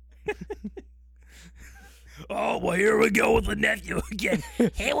 Oh, well, here we go with the nephew again.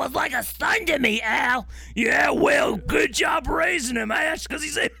 He was like a son to me, Al. Yeah, well, good job raising him, Ash, because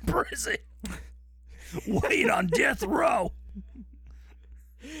he's in prison. wait on death row.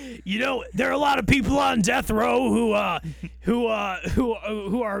 You know, there are a lot of people on death row who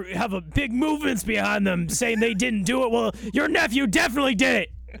have a big movements behind them saying they didn't do it. Well, your nephew definitely did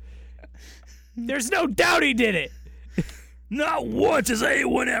it. There's no doubt he did it. Not once has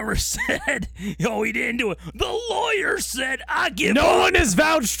anyone ever said, oh, he didn't do it. The lawyer said, I give No up. one has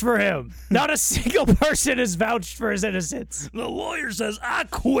vouched for him. Not a single person has vouched for his innocence. The lawyer says, I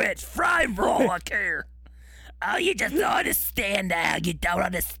quit. Fry him for all I care. Oh, you just don't understand now. You don't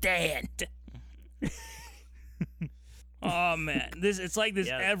understand. Oh, man. It's like this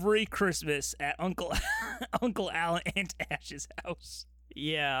every Christmas at Uncle Al and Aunt Ash's house.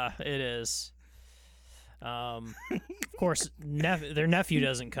 Yeah, it is. Of course, their nephew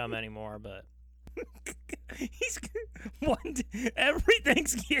doesn't come anymore, but He's every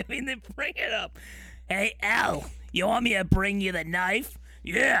Thanksgiving they bring it up. Hey, Al, you want me to bring you the knife?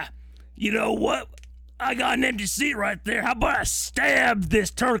 Yeah. You know what? I got an empty seat right there. How about I stab this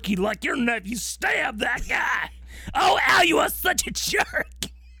turkey like your nephew stabbed that guy? Oh, Al, you are such a jerk.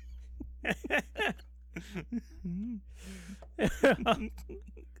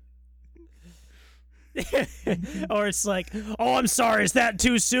 or it's like, oh, I'm sorry, is that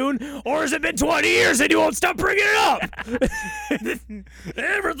too soon? Or has it been 20 years and you won't stop bringing it up?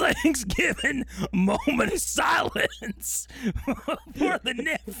 Every Thanksgiving moment of silence for the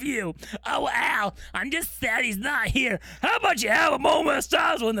nephew. Oh, Al, I'm just sad he's not here. How about you have a moment of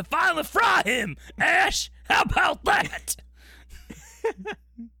silence when they finally fry him? Ash, how about that?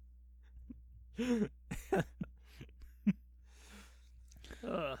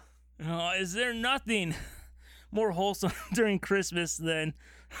 Is there nothing more wholesome during Christmas than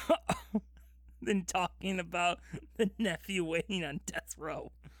talking about the nephew waiting on death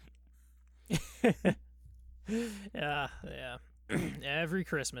row? Yeah. Every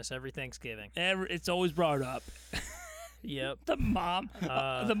Christmas, every Thanksgiving. It's always brought up. Yep. The mom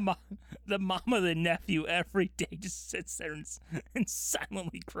of the nephew every day just sits there and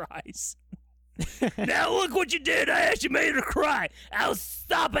silently cries. Now look what you did, Ash. You made her cry. Al,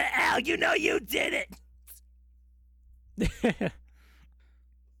 stop it, Al. You know you did it.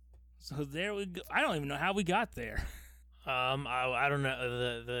 So there we go. I don't even know how we got there. I don't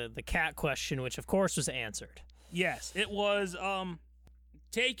know the cat question, which of course was answered. Yes, it was.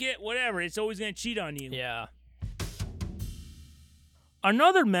 Take it, whatever. It's always gonna cheat on you. Yeah.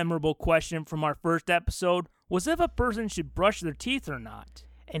 Another memorable question from our first episode was if a person should brush their teeth or not.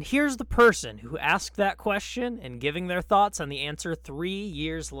 And here's the person who asked that question and giving their thoughts on the answer 3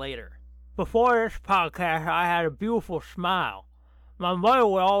 years later. Before this podcast, I had a beautiful smile. My mother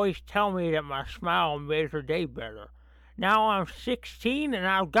would always tell me that my smile made her day better. Now I'm 16 and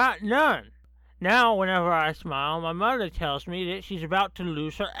I've got none. Now, whenever I smile, my mother tells me that she's about to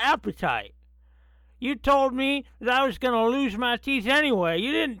lose her appetite. You told me that I was going to lose my teeth anyway.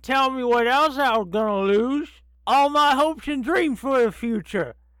 You didn't tell me what else I was going to lose. All my hopes and dreams for the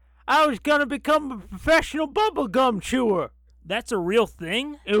future. I was going to become a professional bubblegum chewer. That's a real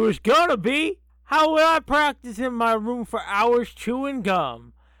thing? It was going to be. How would I practice in my room for hours chewing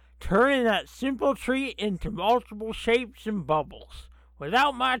gum, turning that simple treat into multiple shapes and bubbles?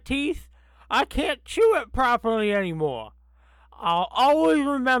 Without my teeth, I can't chew it properly anymore. I'll always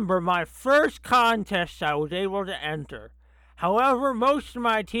remember my first contest I was able to enter. However, most of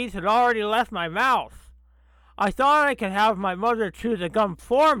my teeth had already left my mouth. I thought I could have my mother chew the gum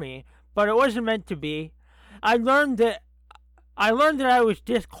for me, but it wasn't meant to be. I learned that I was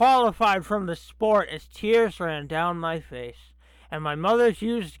disqualified from the sport as tears ran down my face, and my mother's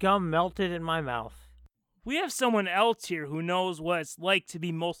used gum melted in my mouth. We have someone else here who knows what it's like to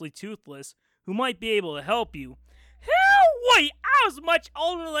be mostly toothless, who might be able to help you. Hell, wait, I was much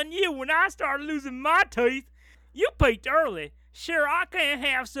older than you when I started losing my teeth. You peaked early. Sure, I can't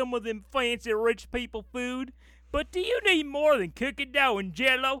have some of them fancy rich people food, but do you need more than cookie dough and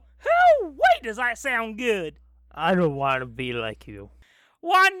Jell-O? Hell, wait, does that sound good? I don't want to be like you.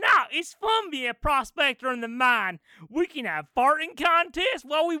 Why not? It's fun being a prospector in the mine. We can have farting contests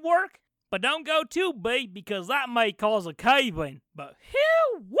while we work. But don't go too big because that may cause a cave-in. But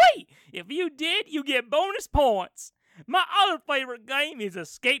hell, wait! If you did, you get bonus points. My other favorite game is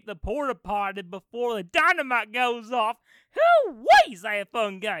Escape the Porta Potty before the dynamite goes off. Hell, wait! Is that a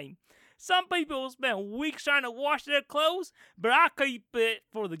fun game? Some people spend weeks trying to wash their clothes, but I keep it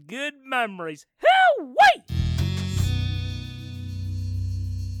for the good memories. Hell, wait!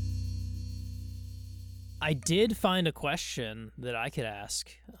 I did find a question that I could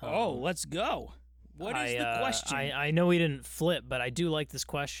ask. Let's go. What is the question? I know we didn't flip, but I do like this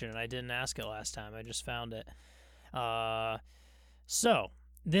question, and I didn't ask it last time. I just found it. So,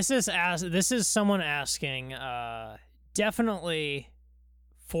 This is someone asking, definitely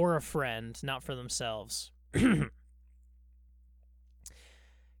for a friend, not for themselves.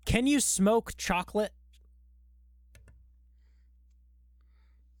 Can you smoke chocolate?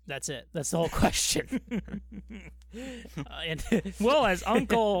 That's it. That's the whole question. Well, as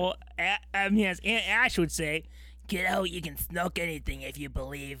Uncle, as Aunt Ash would say, get out, you can smoke anything if you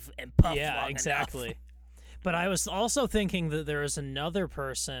believe and puff yeah, long exactly. enough. But I was also thinking that there is another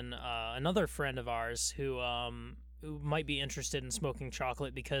person, another friend of ours who might be interested in smoking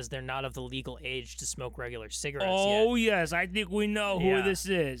chocolate because they're not of the legal age to smoke regular cigarettes Oh, yet. yes, I think we know who Yeah. this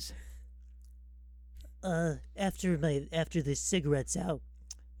is. After the cigarette's out,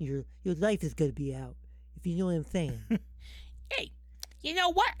 your life is gonna be out. If you know what I'm saying. Hey, you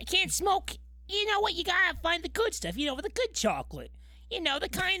know what? I can't smoke. You know what? You gotta find the good stuff. You know, the good chocolate. You know, the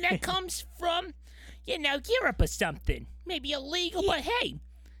kind that comes from, Europe or something. Maybe illegal, but hey,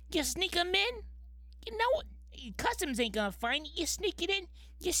 you sneak them in. You know what? Customs ain't gonna find it. You sneak it in,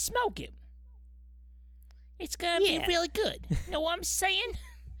 you smoke it. It's gonna be really good. Know what I'm saying?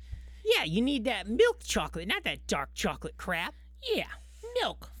 Yeah, you need that milk chocolate, not that dark chocolate crap. Yeah,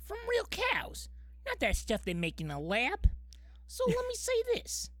 milk from real cows. Not that stuff they make in a lab. So let me say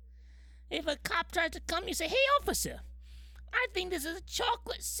this. If a cop tries to come, you say, hey, officer, I think this is a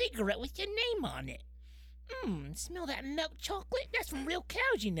chocolate cigarette with your name on it. Smell that milk chocolate? That's from real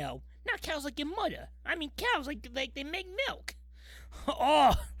cows, you know. Not cows like your mother. I mean cows like they make milk.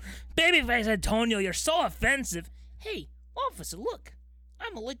 Oh, babyface Antonio, you're so offensive. Hey, officer, look.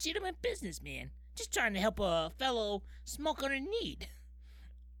 I'm a legitimate businessman. Just trying to help a fellow smoker in need.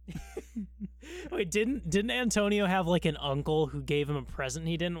 Wait, didn't Antonio have like an uncle who gave him a present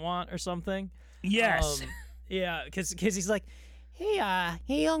he didn't want or something? Yes. Yeah, because he's like,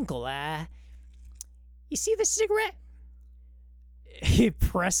 hey uncle, you see this cigarette? He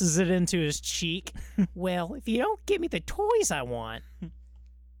presses it into his cheek. Well, if you don't give me the toys I want,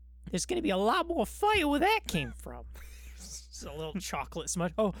 there's gonna be a lot more fire where that came from. It's a little chocolate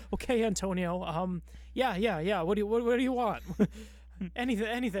smudge. Oh, okay, Antonio. Yeah. What do you want?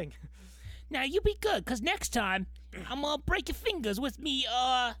 Anything. Now you be good, cause next time I'm gonna break your fingers with me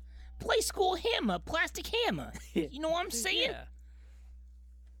play school hammer, plastic hammer. You know what I'm saying?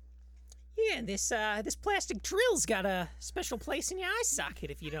 Yeah, this plastic drill's got a special place in your eye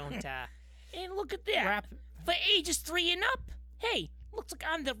socket if you don't And look at that. wrap. For ages 3 and up. Hey, looks like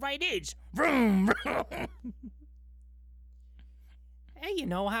I'm the right age. Vroom, vroom. Hey, you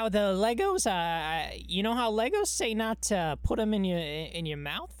know how the Legos? You know how Legos say not to put them in your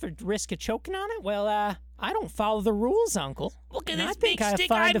mouth for risk of choking on it? Well, I don't follow the rules, Uncle. Look at And this I think big I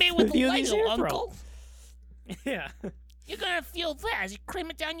stick I find a made with a few of these Lego, ear throats. Uncle. Yeah. You're gonna feel that as you cram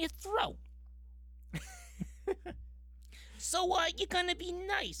it down your throat. So, you're gonna be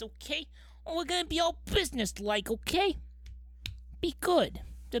nice, okay? Or we're gonna be all business-like, okay? Be good.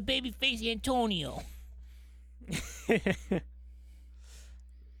 The babyface Antonio.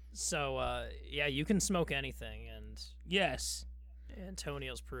 So, yeah, you can smoke anything, and Yes.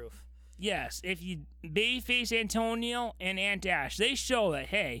 Antonio's proof. Yes, if you babyface Antonio and Aunt Ash, they show that,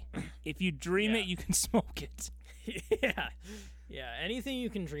 hey, if you dream Yeah. it, you can smoke it. Yeah, anything you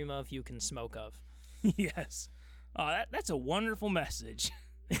can dream of, you can smoke of. Yes. Oh, that's a wonderful message.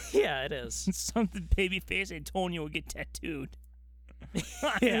 Yeah, it is. Something babyface Antonio would get tattooed.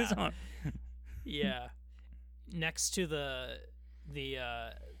 On Yeah. his arm. Yeah. Next to the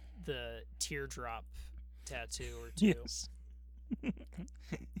teardrop tattoo or two. Yes.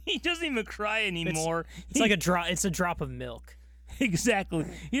 He doesn't even cry anymore. It's like a drop. It's a drop of milk. Exactly.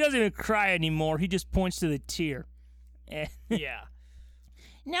 He doesn't even cry anymore. He just points to the tear. Yeah.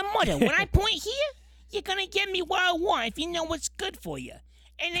 Now, Mother, when I point here, you're gonna get me what I want if you know what's good for you.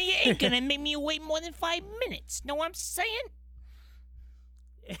 And then you ain't gonna make me wait more than 5 minutes. Know what I'm saying?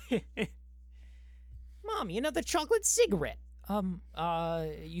 Mom, you know the chocolate cigarette.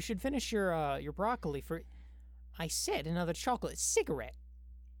 You should finish your broccoli for. I said another chocolate cigarette.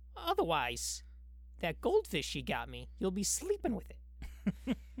 Otherwise, that goldfish you got me, you'll be sleeping with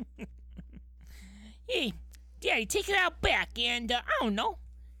it. Hey, Daddy, take it out back and, I don't know,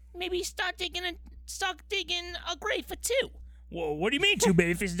 maybe start digging a grave for 2. Whoa, what do you mean 2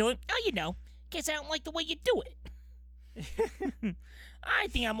 babyfaces doing? Oh, you know, guess I don't like the way you do it. I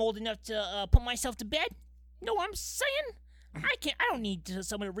think I'm old enough to put myself to bed. Know what I'm saying? I don't need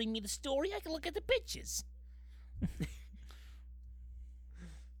someone to read me the story. I can look at the pictures.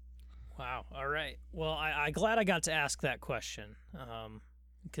 Wow. All right. Well, I glad I got to ask that question.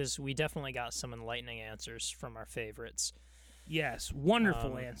 Because we definitely got some enlightening answers from our favorites. Yes,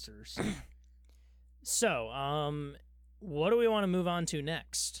 wonderful answers. So, what do we want to move on to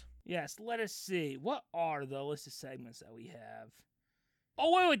next? Yes, let us see. What are the list of segments that we have?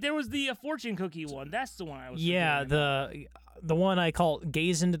 Oh, wait, there was the fortune cookie one. That's the one I was Yeah, forgetting about. the one I call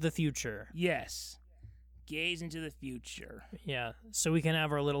Gaze into the Future. Yes. Gaze into the future. Yeah, so we can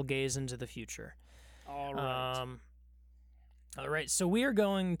have our little gaze into the future. All right. All right, so we are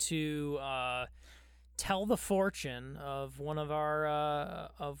going to tell the fortune of one of our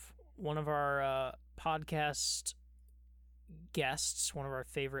podcast guests, one of our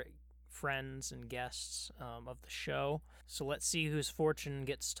favorite friends and guests of the show. So let's see whose fortune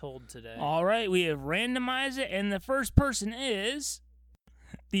gets told today. All right, we have randomized it, and the first person is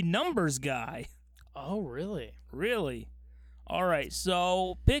the numbers guy. Oh, really? Really? All right,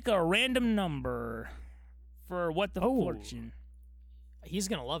 so pick a random number for what the fortune. He's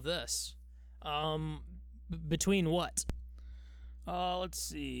gonna love this. Between what? Let's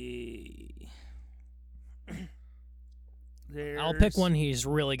see. I'll pick one he's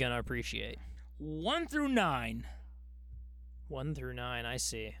really gonna appreciate. 1 through 9. 1 through 9, I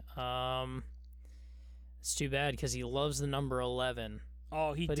see. It's too bad because he loves the number 11.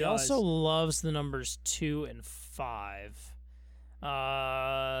 Oh, he But does. he also loves the numbers 2 and 5.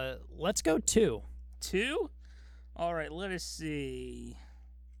 Let's go 2. 2? All right, let us see.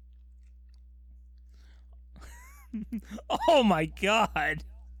 Oh my God.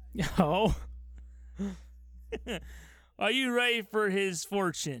 Oh. Are you ready for his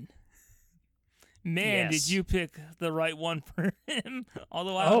fortune? Man, Yes. did you pick the right one for him?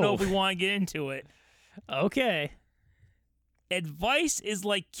 Although I don't know if we want to get into it. Okay. Advice is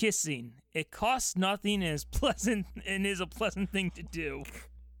like kissing. It costs nothing and is pleasant and is a pleasant thing to do.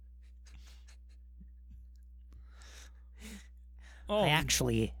 Oh, I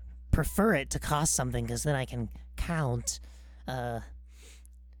actually prefer it to cost something because then I can count. and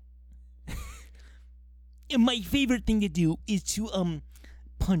my favorite thing to do is to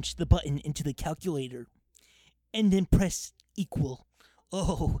punch the button into the calculator and then press equal.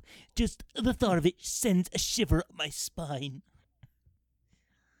 Oh, just the thought of it sends a shiver up my spine.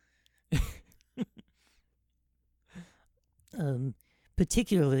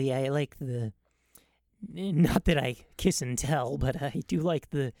 Particularly, I like the. Not that I kiss and tell, but I do like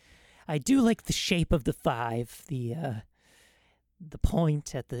the shape of the 5, the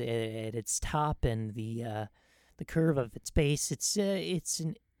point at its top, and the curve of its base. It's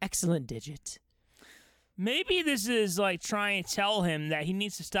an excellent digit. Maybe this is like trying to tell him that he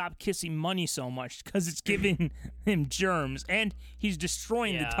needs to stop kissing money so much because it's giving him germs and he's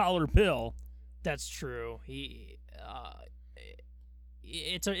destroying the dollar bill. That's true.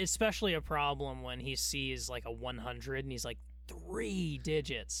 It's especially a problem when he sees like a 100 and he's like 3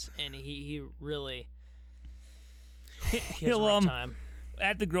 digits, and he really he has a rough time.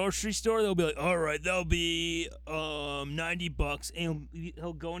 At the grocery store, they'll be like, "All right, that'll be $90," and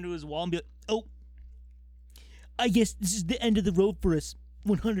he'll go into his wallet and be like, "Oh, I guess this is the end of the road for us.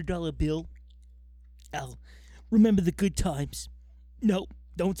 $100 bill. I'll remember the good times. No,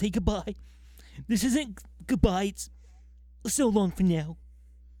 don't say goodbye. This isn't goodbye. It's so long for now.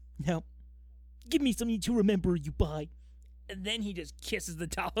 Now, give me something to remember you by." And then he just kisses the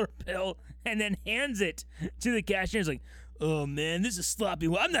dollar bill and then hands it to the cashier. He's like, "Oh, man, this is sloppy.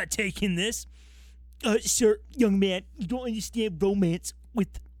 Well, I'm not taking this." Sir, young man, you don't understand romance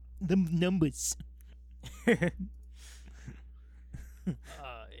with the numbers."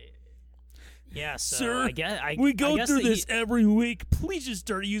 Yeah, so Sir, I guess we I go guess through that this every week. Please just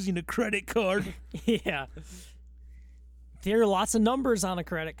start using a credit card. Yeah. There are lots of numbers on a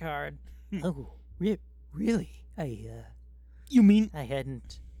credit card. Oh, really? You mean I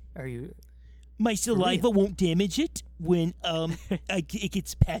hadn't. Are you? my saliva won't damage it when it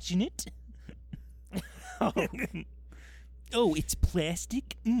gets passionate? Oh, it's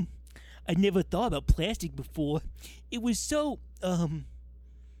plastic? I never thought about plastic before. It was so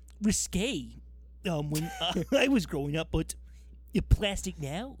risque when I was growing up, but plastic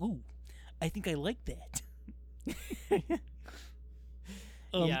now? Ooh, I think I like that.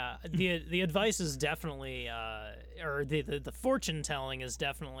 Yeah, the advice is definitely, or the fortune telling is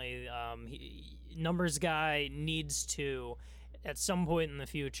definitely, numbers guy needs to, at some point in the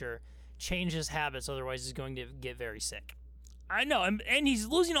future, change his habits. Otherwise, he's going to get very sick. I know, and he's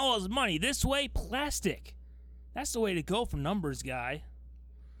losing all his money. This way, plastic. That's the way to go for numbers guy.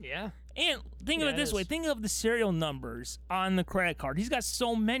 Yeah. And think of it Yeah, it this way. is. Think of the serial numbers on the credit card. He's got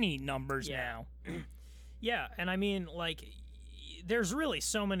so many numbers now. Yeah, and I mean, like, there's really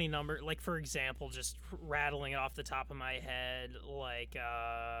so many numbers. Like, for example, just rattling it off the top of my head, like,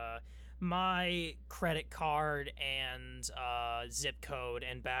 My credit card and zip code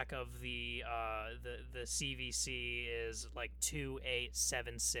and back of the CVC is like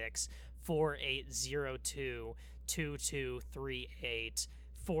 2876 4802 2238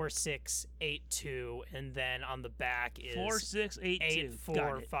 4682, and then on the back is 4682. Got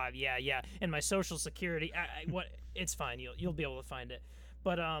it. 845. Yeah. And my social security. It's fine. You'll be able to find it.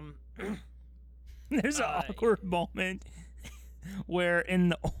 But There's an awkward moment where in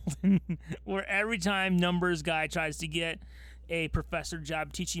the olden, where every time numbers guy tries to get a professor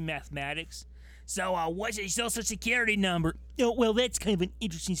job teaching mathematics. So, what's your social security number? Oh, well, that's kind of an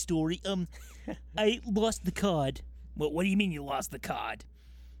interesting story. I lost the card. What do you mean you lost the card?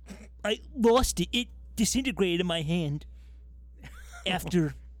 I lost it. It disintegrated in my hand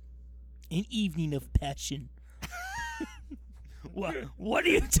after an evening of passion. What are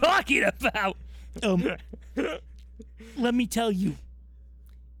you talking about? Let me tell you.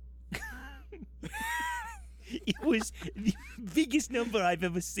 It was the biggest number I've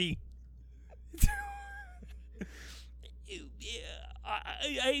ever seen.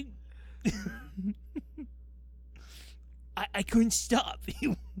 I couldn't stop.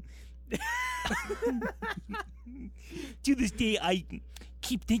 To this day, I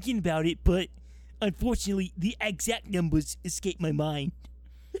keep thinking about it, but unfortunately, the exact numbers escape my mind.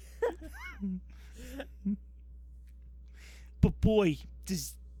 But boy,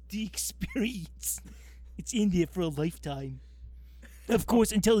 does the experience, it's in there for a lifetime. Of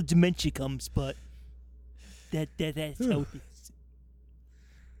course, until the dementia comes, but that's how it is.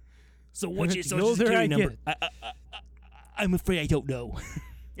 So what's your social security number? I'm afraid I don't know.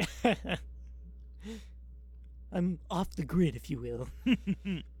 I'm off the grid, if you will.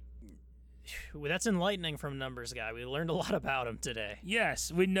 Well, that's enlightening from Numbers Guy. We learned a lot about him today.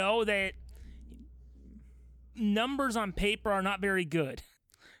 Yes, we know that numbers on paper are not very good.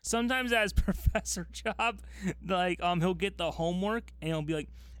 Sometimes as professor job, like he'll get the homework and he'll be like,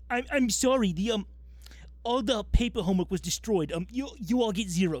 I'm sorry, all the paper homework was destroyed. You all get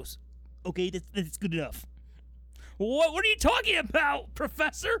zeros. Okay, that's good enough. What are you talking about,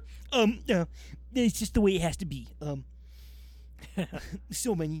 Professor? It's just the way it has to be.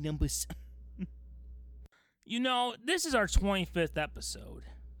 So many numbers. You know, this is our 25th episode.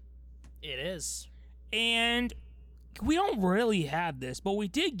 It is. And we don't really have this, but we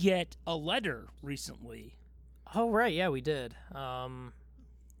did get a letter recently. Oh, right. Yeah, we did.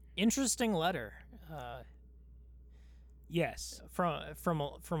 Interesting letter. Yes. From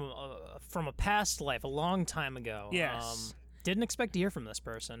a past life, a long time ago. Yes. Didn't expect to hear from this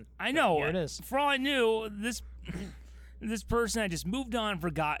person. I know. Here it is. For all I knew, this person had just moved on,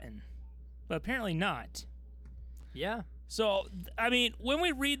 forgotten. But apparently not. Yeah. So, I mean, when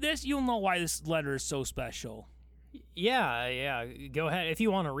we read this, you'll know why this letter is so special. Yeah. Go ahead if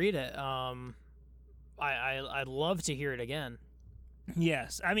you want to read it. I'd love to hear it again.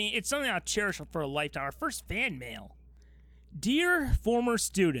 Yes. I mean, it's something I'll cherish for a lifetime. Our first fan mail. Dear former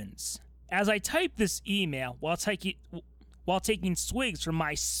students, as I type this email while taking swigs from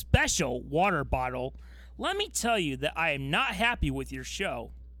my special water bottle, let me tell you that I am not happy with your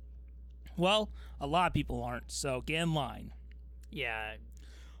show. Well, a lot of people aren't, so get in line. Yeah.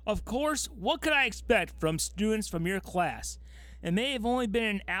 Of course, what could I expect from students from your class? It may have only been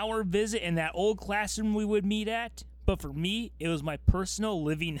an hour visit in that old classroom we would meet at, but for me, it was my personal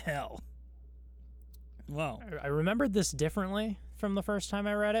living hell. Wow. I remembered this differently from the first time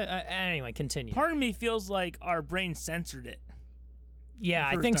I read it. Anyway, continue. Part of me feels like our brain censored it. Yeah,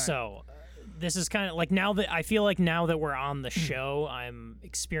 I first think time. so. This is kind of like now that we're on the show, I'm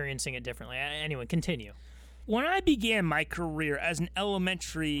experiencing it differently. Anyway, continue. When I began my career as an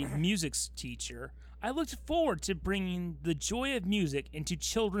elementary music teacher, I looked forward to bringing the joy of music into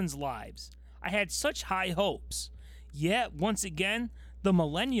children's lives. I had such high hopes. Yet, once again, the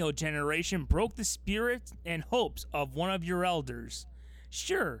millennial generation broke the spirit and hopes of one of your elders.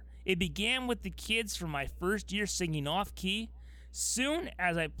 Sure, it began with the kids from my first year singing off-key. Soon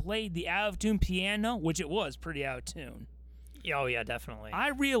as I played the out-of-tune piano, which it was pretty out-of-tune, Oh, yeah, definitely. I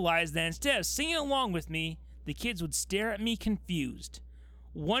realized that instead of singing along with me, the kids would stare at me confused.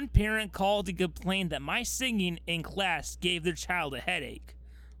 One parent called to complain that my singing in class gave their child a headache.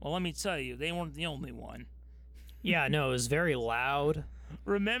 Well, let me tell you, they weren't the only one. Yeah, no, it was very loud.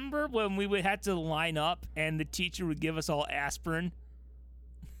 Remember when we would have to line up and the teacher would give us all aspirin?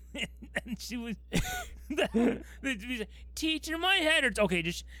 And she would, teacher, my head hurts. Okay,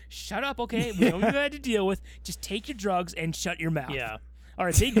 just shut up, okay? We know what you had to deal with. Just take your drugs and shut your mouth. Yeah. All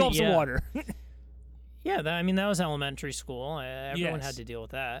right, take gulps of Yeah. water. Yeah, that was elementary school. Everyone Yes. had to deal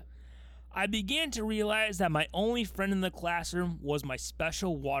with that. I began to realize that my only friend in the classroom was my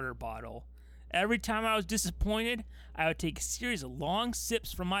special water bottle. Every time I was disappointed, I would take a series of long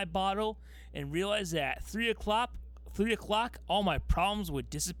sips from my bottle and realize that at 3 o'clock, all my problems would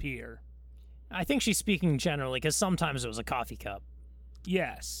disappear. I think she's speaking generally, because sometimes it was a coffee cup.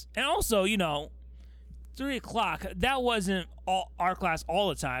 Yes. And also, 3 o'clock, that wasn't our class all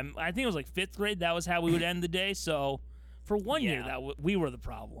the time. I think it was like 5th grade. That was how we would end the day. So for 1 year, we were the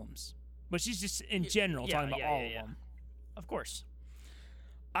problems. But she's just in general talking about all of them. Of course.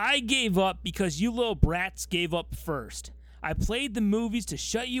 I gave up because you little brats gave up first. I played the movies to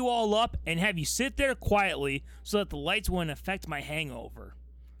shut you all up and have you sit there quietly so that the lights wouldn't affect my hangover.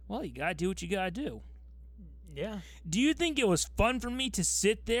 Well, you gotta do what you gotta do. Yeah. Do you think it was fun for me to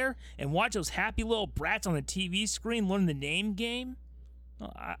sit there and watch those happy little brats on the TV screen learn the name game?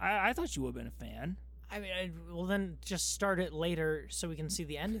 Well, I thought you would have been a fan. I mean, well, then just start it later so we can see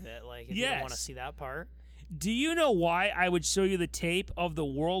the end of it. Like, if you don't want to see that part. Do you know why I would show you the tape of The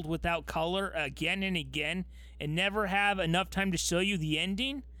World Without Color again and again and never have enough time to show you the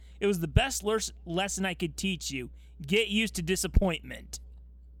ending? It was the best lesson I could teach you. Get used to disappointment.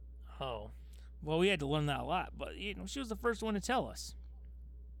 Oh. Well, we had to learn that a lot, but she was the first one to tell us.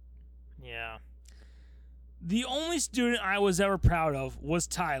 Yeah. The only student I was ever proud of was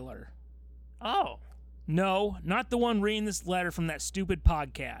Tyler. Oh. No, not the one reading this letter from that stupid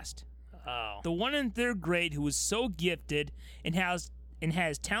podcast. Oh. The one in 3rd grade who was so gifted and has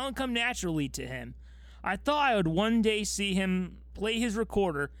talent come naturally to him. I thought I would one day see him play his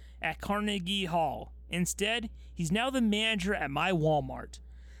recorder at Carnegie Hall. Instead, he's now the manager at my Walmart.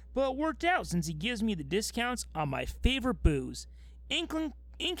 But it worked out since he gives me the discounts on my favorite booze. In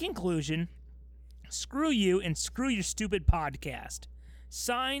conclusion, screw you and screw your stupid podcast.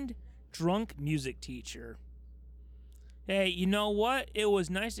 Signed, Drunk Music Teacher. Hey, you know what? It was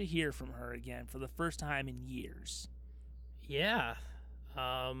nice to hear from her again for the first time in years. Yeah.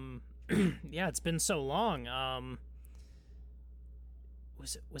 Yeah, it's been so long.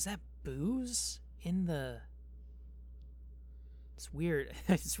 Was that booze in the... It's weird.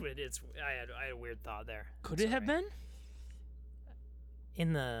 I had a weird thought there. Could it have been?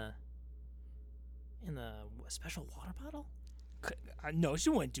 In the special water bottle? No, she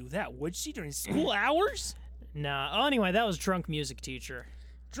wouldn't do that, would she, during school hours? Nah. Oh, anyway, that was Drunk Music Teacher.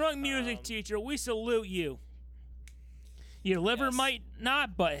 Drunk Music Teacher, we salute you. Your liver might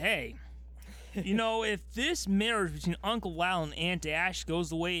not, but hey. If this marriage between Uncle Lal and Aunt Ash goes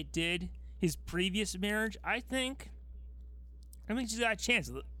the way it did his previous marriage, I think she's got a chance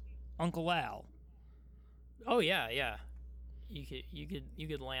with Uncle Al. Oh yeah. You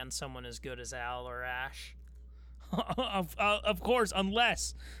could land someone as good as Al or Ash. Of course,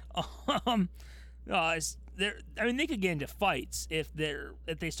 unless they could get into fights if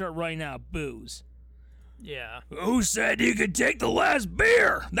they start running out of booze. Yeah. Who said he could take the last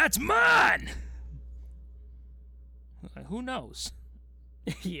beer? That's mine. Who knows?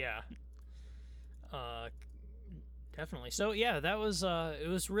 Yeah. Definitely. So yeah, that was it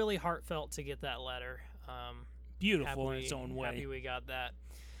was really heartfelt to get that letter. Beautiful in its own way. Happy we got that.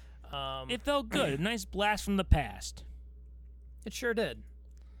 It felt good. A nice blast from the past. It sure did.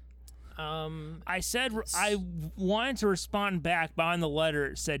 I said I wanted to respond back, but on the letter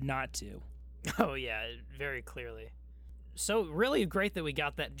it said not to. Oh yeah, very clearly. So really great that we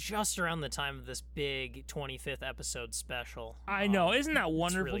got that just around the time of this big 25th episode special. I know, isn't that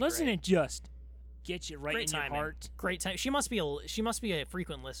wonderful? Really Doesn't great. it just get you right Great in timing. your heart? Great time. She must be a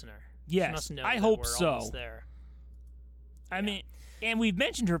frequent listener. Yes, she must know I that hope we're so. almost there. I mean, and we've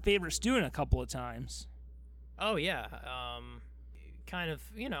mentioned her favorite student a couple of times. Oh yeah. Kind of.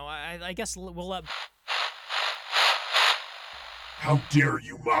 I guess we'll let. How dare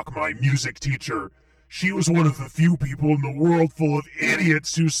you mock my music teacher? She was one of the few people in the world full of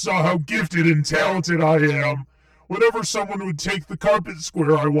idiots who saw how gifted and talented I am. Whenever someone would take the carpet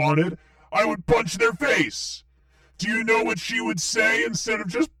square I wanted, I would punch their face. Do you know what she would say instead of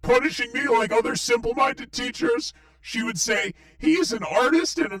just punishing me like other simple-minded teachers? She would say, "He's an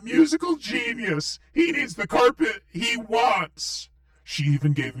artist and a musical genius. He needs the carpet he wants." She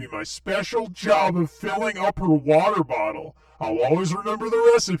even gave me my special job of filling up her water bottle. I'll always remember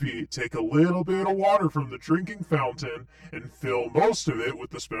the recipe. Take a little bit of water from the drinking fountain and fill most of it with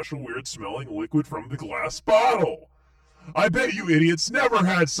the special weird smelling liquid from the glass bottle. I bet you idiots never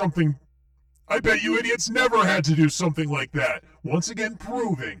had to do something like that. Once again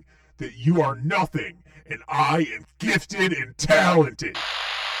proving that you are nothing and I am gifted and talented.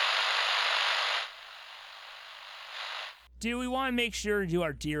 Do we want to make sure to do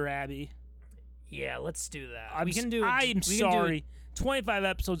our Dear Abby? Yeah, let's do that. I'm we can do. sorry 25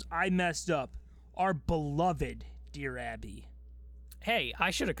 episodes, I messed up. Our beloved Dear Abby. Hey, I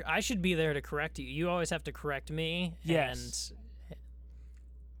should be there to correct you. You always have to correct me. Yes. And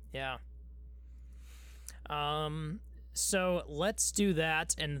yeah. So let's do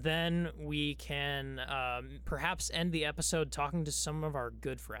that, and then we can perhaps end the episode talking to some of our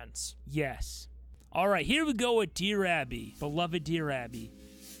good friends. Yes. All right, here we go with Dear Abby. Beloved Dear Abby.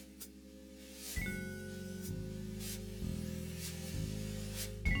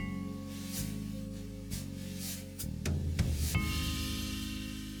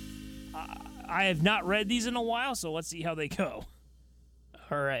 I have not read these in a while, so let's see how they go.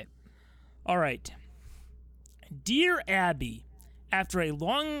 All right. All right. Dear Abby, after a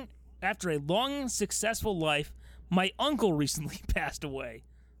long successful life, my uncle recently passed away.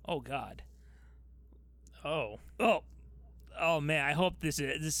 Oh God. Oh. Oh man, I hope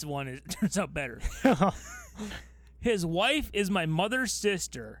this one turns out better. His wife is my mother's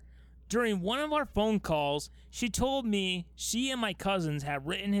sister. During one of our phone calls, she told me she and my cousins had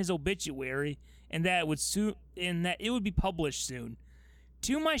written his obituary and that it would be published soon.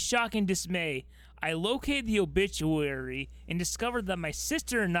 To my shock and dismay, I located the obituary and discovered that my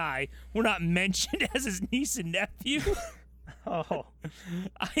sister and I were not mentioned as his niece and nephew. Oh.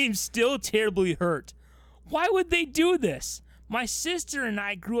 I am still terribly hurt. Why would they do this? My sister and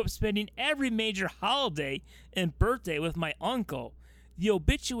I grew up spending every major holiday and birthday with my uncle. The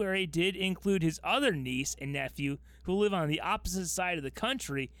obituary did include his other niece and nephew who live on the opposite side of the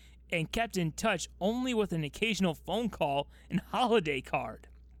country and kept in touch only with an occasional phone call and holiday card.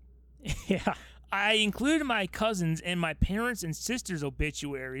 Yeah. I included my cousins and my parents' and sisters'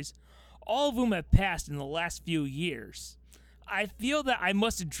 obituaries, all of whom have passed in the last few years. I feel that I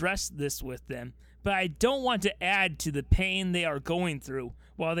must address this with them, but I don't want to add to the pain they are going through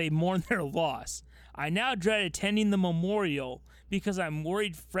while they mourn their loss. I now dread attending the memorial because I'm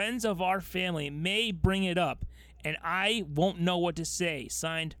worried friends of our family may bring it up, and I won't know what to say.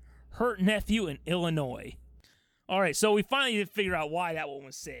 Signed, Hurt Nephew in Illinois. All right, so we finally did figure out why that one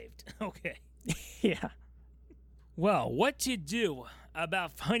was saved. Okay. Yeah. Well, what to do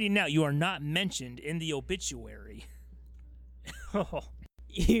about finding out you are not mentioned in the obituary? Oh.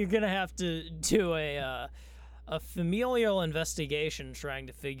 You're going to have to do a familial investigation trying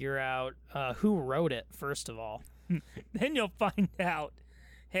to figure out who wrote it, first of all. Then you'll find out,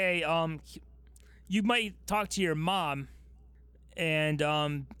 hey, you might talk to your mom,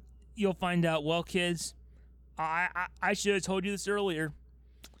 and you'll find out, well, kids, I should have told you this earlier.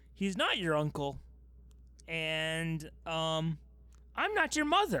 He's not your uncle, and I'm not your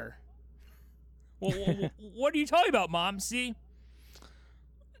mother. Well, what are you talking about, Mom? See,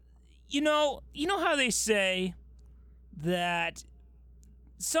 you know how they say that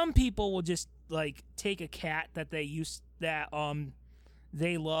some people will just like take a cat that they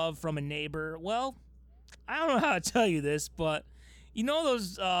love from a neighbor. Well, I don't know how to tell you this, but you know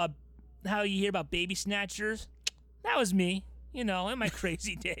those how you hear about baby snatchers? That was me, in my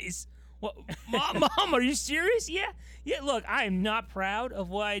crazy days. What, Mom, are you serious? Yeah. Look, I am not proud of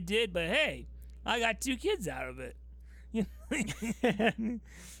what I did, but hey, I got 2 kids out of it.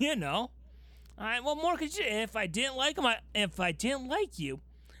 What more could you? If I didn't like them, if I didn't like you,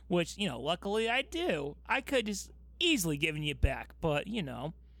 which luckily I do, I could just easily given you back. But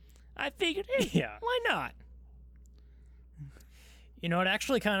I figured, hey, Yeah. why not? It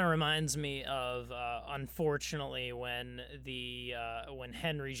actually kind of reminds me of, unfortunately, when when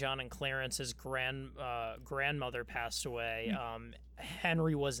Henry, John, and Clarence's grandmother passed away.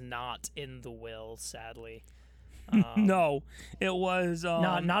 Henry was not in the will, sadly. No, it was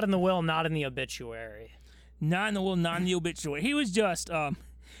Not in the will, not in the obituary. not in the will, not in the obituary. He was just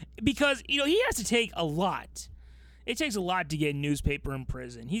because he has to take a lot. It takes a lot to get newspaper in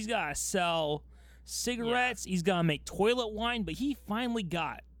prison. He's got to sell cigarettes. He's got to make toilet wine, but he finally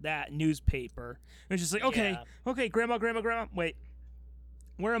got that newspaper. It was just like, okay, grandma, wait,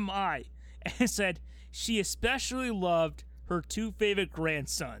 where am I? And it said she especially loved her 2 favorite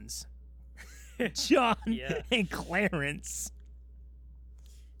grandsons, John and Clarence.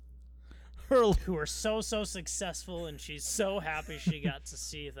 Who are so successful, and she's so happy she got to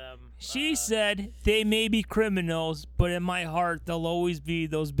see them. She said, they may be criminals, but in my heart, they'll always be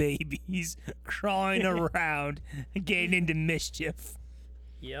those babies crawling around, getting into mischief.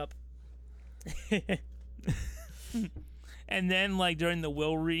 Yep. And then, during the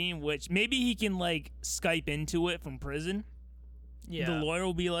will reading, which maybe he can, Skype into it from prison, Yeah. the lawyer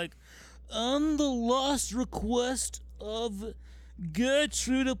will be like, on the last request of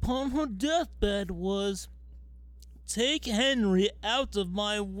Gertrude upon her deathbed was, take Henry out of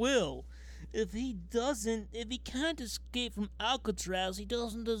my will if he can't escape from Alcatraz, he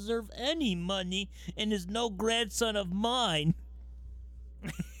doesn't deserve any money and is no grandson of mine.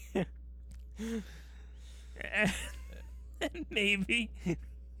 And maybe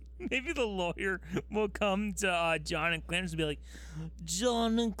the lawyer will come to John and Clarence and be like,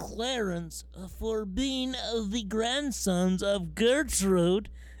 John and Clarence, for being the grandsons of Gertrude,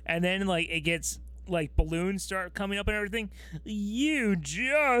 and then it gets balloons start coming up and everything. You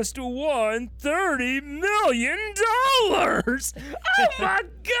just won $30 million. Oh my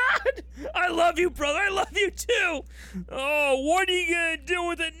God! I love you, brother. I love you too. Oh, what are you gonna do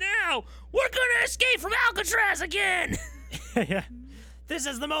with it now? We're gonna escape from Alcatraz again. Yeah. This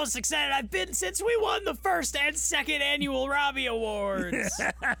is the most excited I've been since we won the first and second annual Robbie Awards.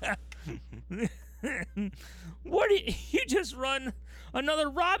 What did you just run another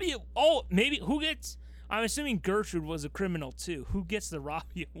Robbie? Oh, maybe who gets? I'm assuming Gertrude was a criminal too. Who gets the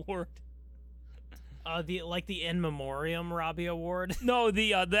Robbie Award? The in memoriam Robbie Award. No,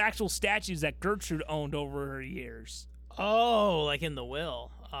 the actual statues that Gertrude owned over her years. Oh, like in the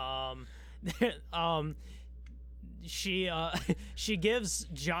will. She gives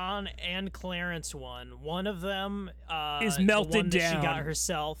John and Clarence one. One of them is melted the one down. That she got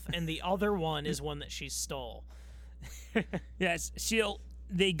herself, and the other one is one that she stole. Yes,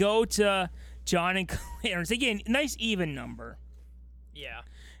 they go to John and Clarence. Again, nice even number. Yeah.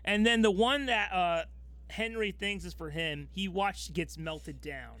 And then the one that Henry thinks is for him, he watched gets melted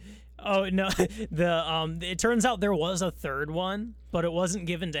down. Oh no, it turns out there was a third one, but it wasn't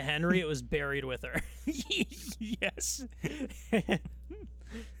given to Henry, it was buried with her. Yes.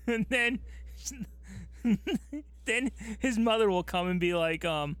 And then his mother will come and be like,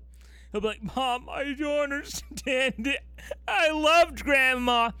 he'll be like, Mom, I don't understand it. I loved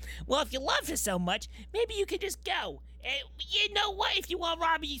Grandma. Well, if you loved her so much, maybe you could just go. You know what? If you want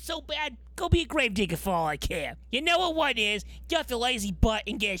Robbie so bad, go be a gravedigger for all I care. You know what one is? Get off your lazy butt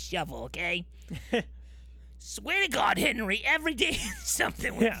and get a shovel, okay? Swear to God, Henry, every day is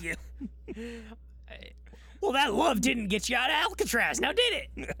something with you. Well, that love didn't get you out of Alcatraz, now did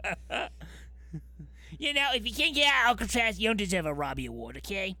it? You know, if you can't get out of Alcatraz, you don't deserve a Robbie Award,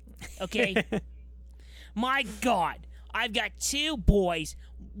 okay? Okay? My God, I've got two boys,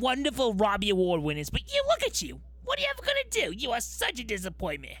 wonderful Robbie Award winners, but you look at you. What are you ever gonna do? You are such a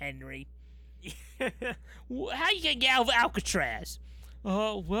disappointment, Henry. How you gonna get out of Alcatraz?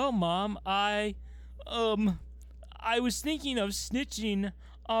 Well, Mom, I was thinking of snitching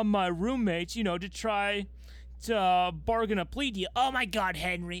on my roommates, to try to bargain a plea deal. Oh my God,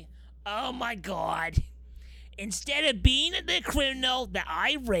 Henry. Oh my God. Instead of being the criminal that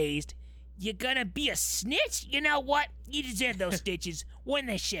I raised, you're gonna be a snitch? You know what? You deserve those stitches when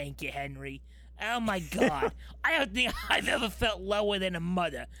they shank you, Henry. Oh my God. I don't think I've ever felt lower than a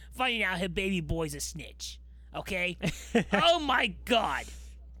mother finding out her baby boy's a snitch. Okay? Oh my God.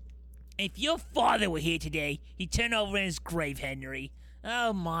 If your father were here today, he'd turn over in his grave, Henry.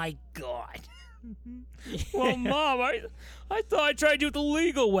 Oh my God. Well, Mom, I thought I tried to do it the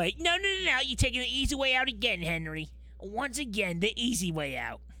legal way. No. You're taking the easy way out again, Henry. Once again, the easy way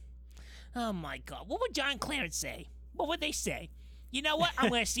out. Oh my God. What would John and Clarence say? What would they say? You know what? I'm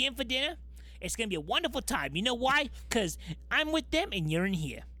going to see him for dinner. It's going to be a wonderful time. You know why? Because I'm with them and you're in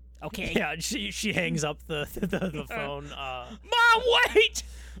here. Okay? Yeah, she hangs up the phone. Mom, wait!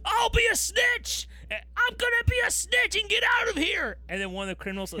 I'll be a snitch! I'm going to be a snitch and get out of here! And then one of the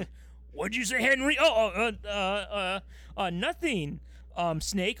criminals says, what'd you say, Henry? Nothing,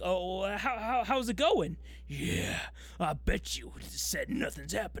 Snake. Oh, how's it going? Yeah, I bet you said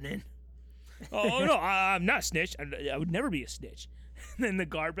nothing's happening. Oh, no, I'm not a snitch. I would never be a snitch. And then the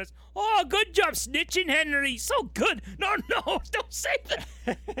guard says, oh, good job snitching, Henry. So good. No, don't say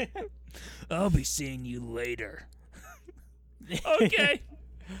that. I'll be seeing you later. Okay.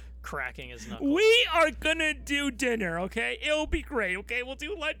 Cracking his knuckles. We are gonna do dinner, okay? It'll be great, okay? We'll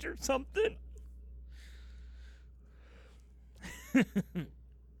do lunch or something. I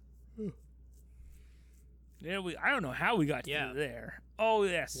don't know how we got through there. Oh,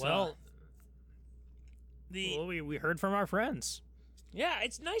 yes. Well, we heard from our friends. Yeah,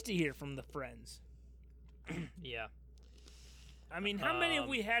 it's nice to hear from the friends. Yeah. I mean, how many have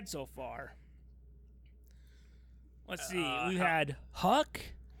we had so far? Let's see. We've had Huck,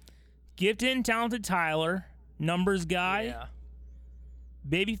 Gifted and Talented Tyler, Numbers Guy,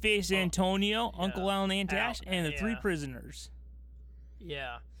 Babyface Antonio, Uncle Alan Antash, and the three prisoners.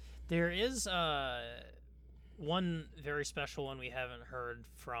 Yeah. There is one very special one we haven't heard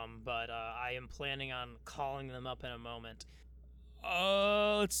from, but I am planning on calling them up in a moment.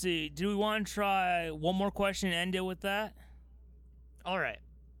 Let's see. Do we want to try one more question and end it with that? All right.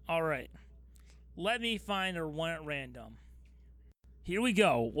 Let me find a one at random. Here we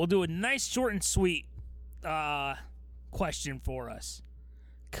go. We'll do a nice, short, and sweet question for us.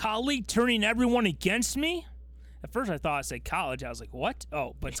 Colleague turning everyone against me? At first I thought I said college. I was like, what?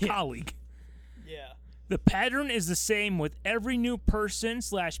 Oh, but it's colleague. Yeah. The pattern is the same with every new person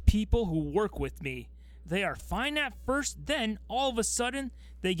 / people who work with me. They are fine at first, then all of a sudden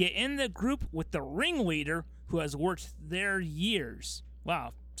they get in the group with the ringleader who has worked there years.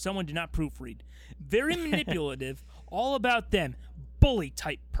 Wow, someone did not proofread. Very manipulative, all about them, bully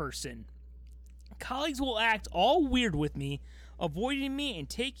type person. Colleagues will act all weird with me, avoiding me and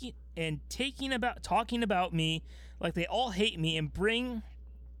talking about me like they all hate me and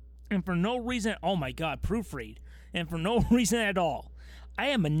for no reason. Oh my God, proofread. And for no reason at all. I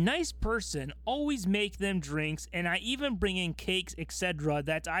am a nice person, always make them drinks, and I even bring in cakes, etc.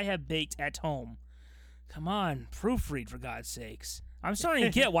 that I have baked at home. Come on, proofread, for God's sakes. I'm starting to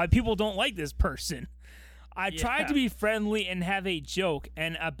get why people don't like this person. I try to be friendly and have a joke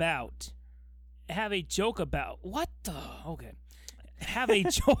about. What the? Okay. Have a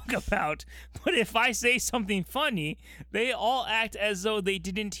joke about, but if I say something funny, they all act as though they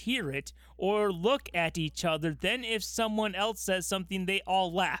didn't hear it or look at each other. Then if someone else says something, they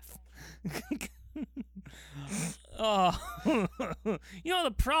all laugh. Oh,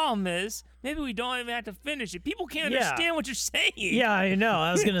 the problem is maybe we don't even have to finish it. People can't understand what you're saying. Yeah, I know.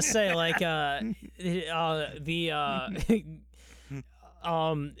 I was gonna say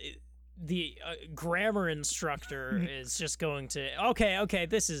the grammar instructor is just going to, okay,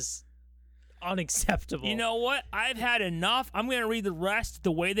 this is unacceptable. You know what? I've had enough. I'm going to read the rest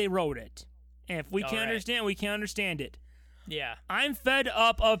the way they wrote it. And if we can't understand, we can't understand it. Yeah. I'm fed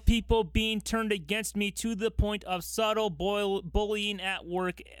up of people being turned against me to the point of subtle bullying at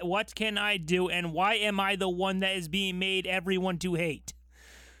work. What can I do, and why am I the one that is being made everyone to hate?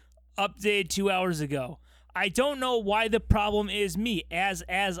 Updated 2 hours ago. I don't know why the problem is me. As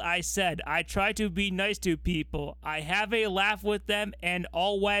I said, I try to be nice to people. I have a laugh with them and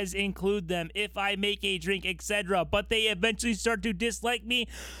always include them if I make a drink, etc. But they eventually start to dislike me.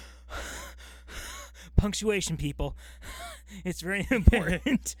 Punctuation, people. It's very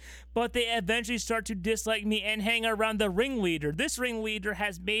important. But they eventually start to dislike me and hang around the ringleader. This ringleader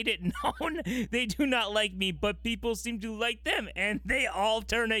has made it known they do not like me, but people seem to like them, and they all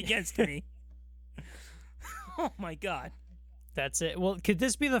turn against me. Oh my God. That's it. Well, could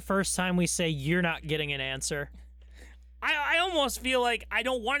this be the first time we say you're not getting an answer? I almost feel like I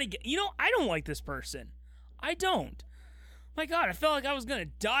don't want to get... I don't like this person. I don't. My God, I felt like I was going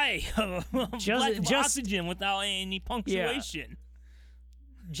to die of lack of oxygen without any punctuation.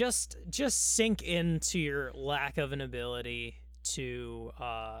 Yeah. Just sink into your lack of an ability to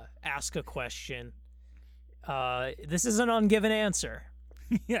ask a question. This is an ungiven answer.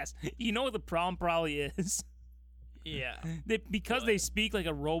 Yes. You know what the problem probably is? Yeah. Because they speak like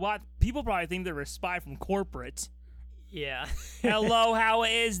a robot, people probably think they're a spy from corporate. Yeah. Hello, how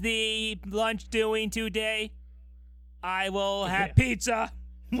is the lunch doing today? I will have pizza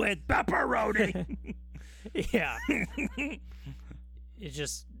with pepperoni. Yeah. It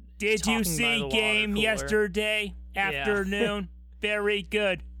just... Did you see game yesterday afternoon? Very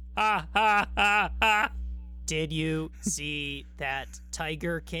good. Ha, ha, ha, ha. Did you see that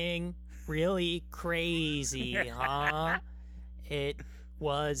Tiger King? Really crazy, huh? It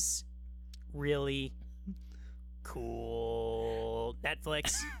was really cool.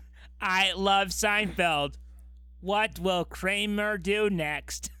 Netflix. I love Seinfeld. What will Kramer do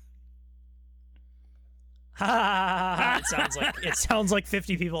next? It sounds like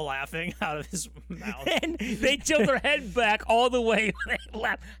 50 people laughing out of his mouth. And they tilt their head back all the way when they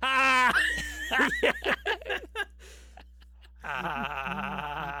laugh. Ah!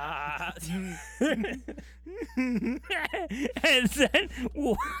 And then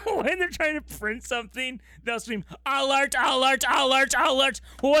when they're trying to print something, they'll scream, alert, alert, alert, alert.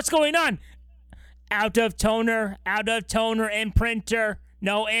 Well, what's going on? Out of toner and printer.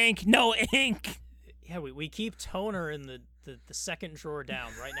 No ink, no ink. Yeah, we keep toner in the second drawer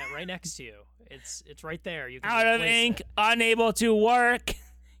down right next to you. It's right there. You can out of ink, unable to work.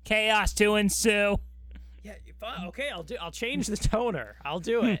 Chaos to ensue. Yeah, okay, I'll change the toner. I'll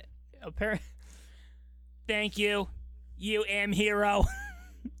do it. Thank you. You am hero.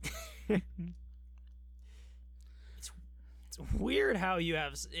 It's weird how you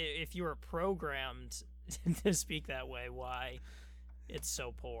have, if you were programmed to speak that way, why it's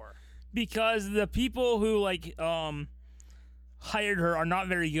so poor. Because the people who hired her are not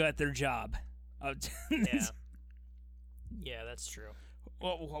very good at their job. Yeah, that's true.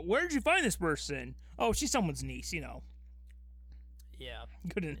 Well, where did you find this person? Oh, she's someone's niece, Yeah.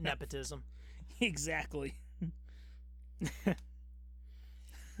 Good enough. Nepotism. Exactly.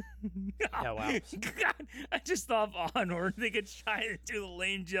 Oh, wow. God, I just thought of Onward. They could try to do the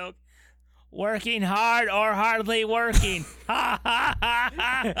lame joke. Working hard or hardly working. Ha ha ha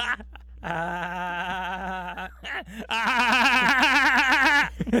ha.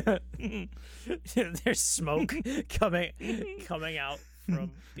 There's smoke coming out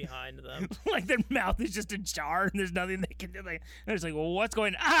from behind them. Like their mouth is just a jar and there's nothing they can do. Like, they're just like, well, what's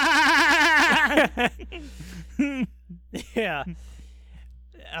going on? Yeah.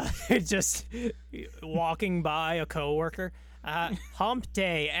 Just walking by a coworker. Hump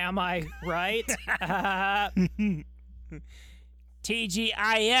day, am I right?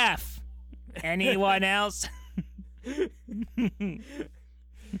 TGIF. Anyone else?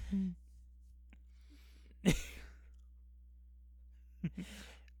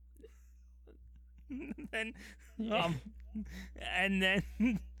 And then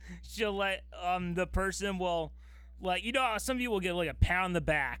she'll let the person will, like, you know how some people get like a pat on the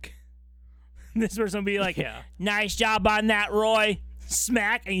back. This person will be like, Yeah. Nice job on that, Roy.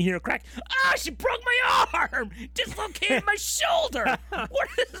 Smack, and you hear a crack. Ah, she broke my arm. Dislocated my shoulder. What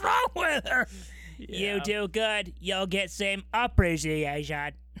is wrong with her? Yeah. You do good. You'll get same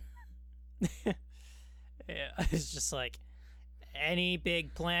appreciation. Yeah, it's just like, any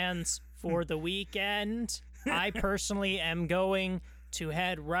big plans for the weekend? I personally am going to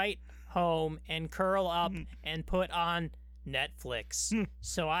head right home and curl up and put on Netflix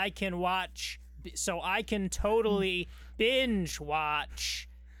so I can totally binge watch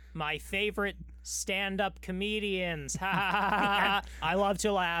my favorite stand-up comedians. Ha ha ha ha. I love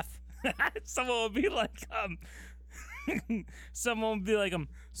to laugh. Someone will be like,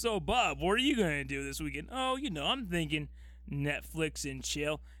 so Bob, what are you gonna do this weekend? Oh, you know, I'm thinking Netflix and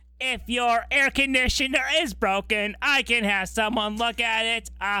chill. If your air conditioner is broken, I can have someone look at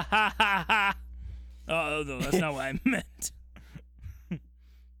it. Ah ha ha ha. Oh, no, that's not what I meant.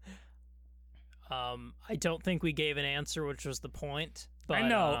 I don't think we gave an answer, which was the point. But, I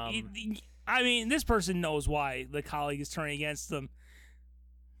know. I mean, this person knows why the colleague is turning against them.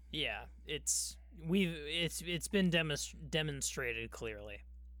 Yeah, it's been demonstrated clearly.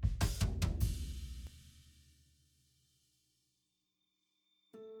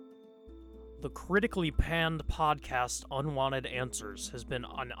 The critically panned podcast Unwanted Answers has been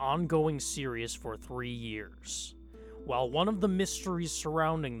an ongoing series for 3 years. While one of the mysteries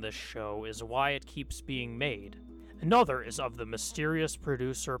surrounding this show is why it keeps being made, another is of the mysterious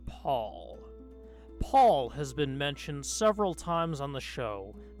producer Paul. Paul has been mentioned several times on the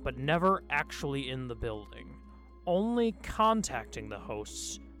show, but never actually in the building, only contacting the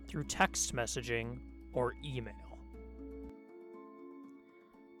hosts through text messaging or email.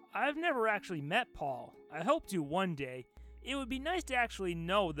 I've never actually met Paul. I hope to one day. It would be nice to actually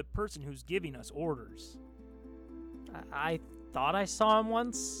know the person who's giving us orders. I thought I saw him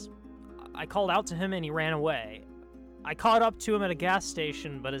once. I called out to him and he ran away. I caught up to him at a gas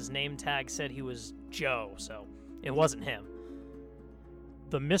station, but his name tag said he was Joe, so it wasn't him.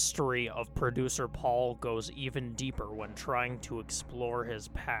 The mystery of producer Paul goes even deeper when trying to explore his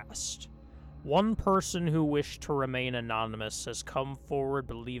past. One person who wished to remain anonymous has come forward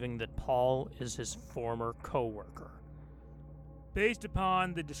believing that Paul is his former coworker. Based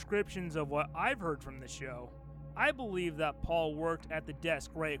upon the descriptions of what I've heard from the show, I believe that Paul worked at the desk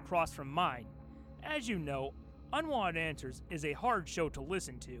right across from mine. As you know, Unwanted Answers is a hard show to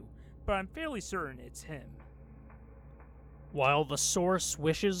listen to, but I'm fairly certain it's him. While the source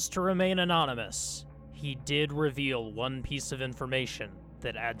wishes to remain anonymous, he did reveal one piece of information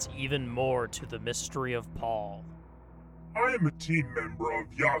that adds even more to the mystery of Paul. I am a team member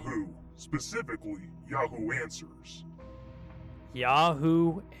of Yahoo, specifically Yahoo Answers.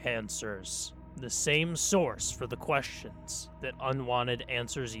 Yahoo Answers, the same source for the questions that Unwanted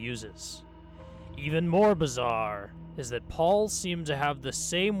Answers uses. Even more bizarre is that Paul seemed to have the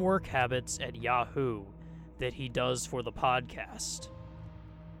same work habits at Yahoo that he does for the podcast.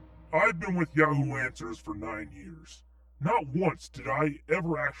 I've been with Yahoo Answers for 9 years. Not once did I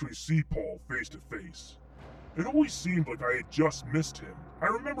ever actually see Paul face to face. It always seemed like I had just missed him. I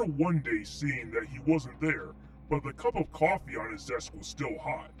remember one day seeing that he wasn't there, but the cup of coffee on his desk was still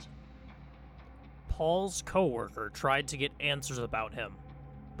hot. Paul's coworker tried to get answers about him,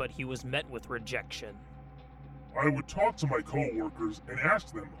 but he was met with rejection. I would talk to my coworkers and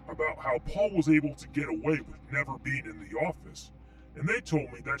ask them about how Paul was able to get away with never being in the office, and they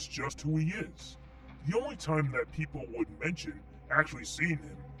told me that's just who he is. The only time that people would mention actually seeing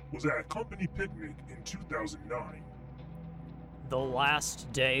him was at a company picnic in 2009. The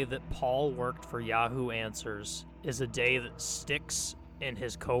last day that Paul worked for Yahoo Answers is a day that sticks in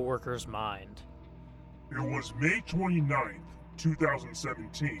his coworker's mind. It was May 29th,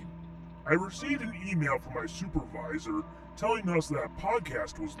 2017. I received an email from my supervisor telling us that a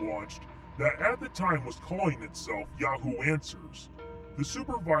podcast was launched that at the time was calling itself Yahoo Answers. The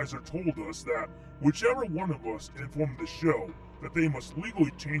supervisor told us that whichever one of us informed the show that they must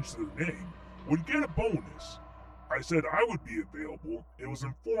legally change their name would get a bonus. I said I would be available and was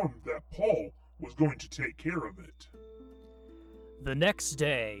informed that Paul was going to take care of it. The next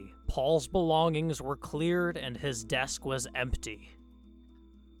day, Paul's belongings were cleared and his desk was empty.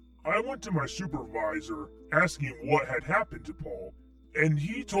 I went to my supervisor asking what had happened to Paul, and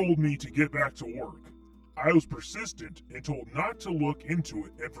he told me to get back to work. I was persistent and told not to look into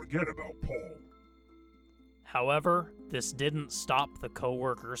it and forget about Paul. However, this didn't stop the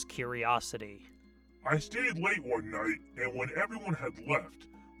coworker's curiosity. I stayed late one night, and when everyone had left,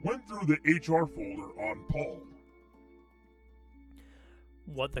 went through the HR folder on Paul.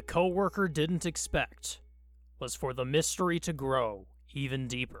 What the coworker didn't expect was for the mystery to grow even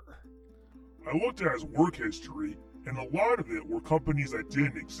deeper. I looked at his work history, and a lot of it were companies that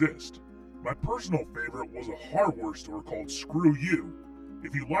didn't exist. My personal favorite was a hardware store called Screw You.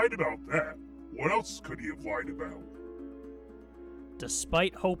 If he lied about that, what else could he have lied about?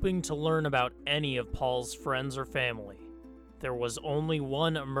 Despite hoping to learn about any of Paul's friends or family, there was only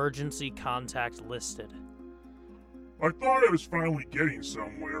one emergency contact listed. I thought I was finally getting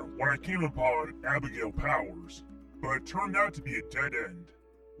somewhere when I came upon Abigail Powers, but it turned out to be a dead end.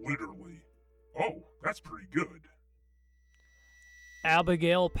 Literally. Oh, that's pretty good.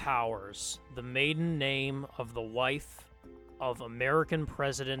 Abigail Powers, the maiden name of the wife of American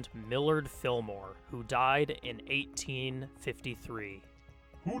President Millard Fillmore, who died in 1853.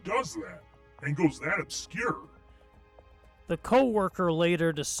 Who does that? And goes that obscure? The co-worker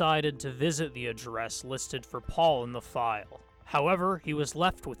later decided to visit the address listed for Paul in the file. However, he was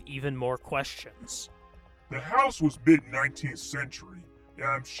left with even more questions. The house was mid-19th century, and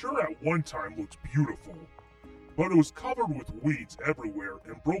I'm sure at one time looked beautiful. But it was covered with weeds everywhere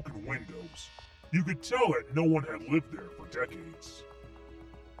and broken windows. You could tell that no one had lived there for decades.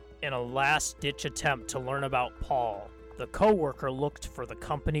 In a last-ditch attempt to learn about Paul, the co-worker looked for the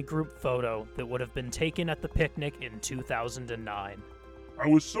company group photo that would have been taken at the picnic in 2009. I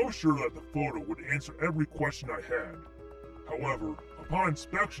was so sure that the photo would answer every question I had. However, upon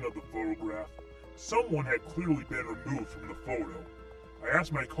inspection of the photograph, someone had clearly been removed from the photo. I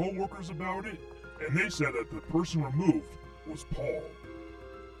asked my co-workers about it, and they said that the person removed was Paul.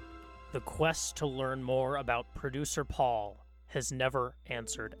 The quest to learn more about producer Paul has never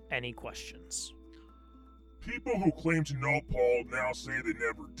answered any questions. People who claim to know Paul now say they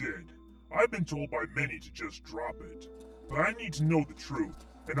never did. I've been told by many to just drop it. But I need to know the truth,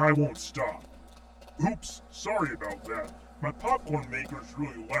 and I won't stop. Oops, sorry about that. My popcorn maker's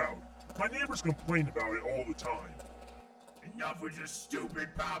really loud. My neighbors complain about it all the time. Enough with your stupid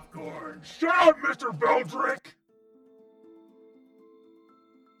popcorn! Shut up, Mr. Veldrick!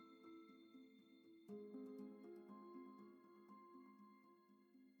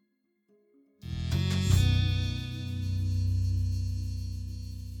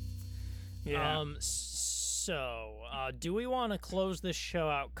 Yeah. Do we want to close this show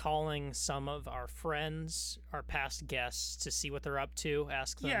out calling some of our friends, our past guests, to see what they're up to?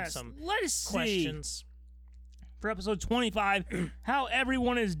 Ask them some let us see questions. for episode 25 how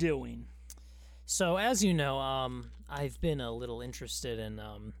everyone is doing. So, as you know, I've been a little interested in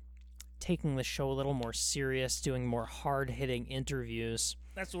taking the show a little more serious, doing more hard-hitting interviews.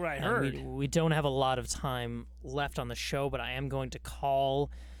 That's what I And heard. we don't have a lot of time left on the show, but I am going to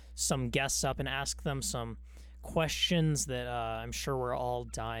call some guests up and ask them some questions that I'm sure we're all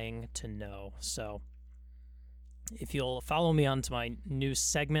dying to know. So if you'll follow me onto my new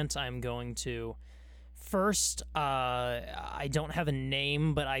segment, I'm going to first, I don't have a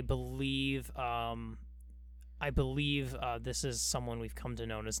name, but I believe this is someone we've come to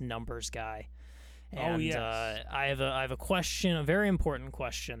know as Numbers Guy. And, yes. I have a question, a very important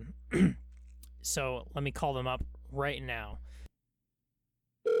question. So let me call them up right now.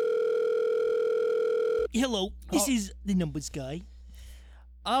 Hello, this is the Numbers Guy.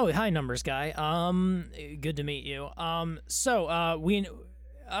 Oh, hi, Numbers Guy. Good to meet you.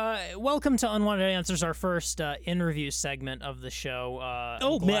 Welcome to Unwanted Answers, our first interview segment of the show.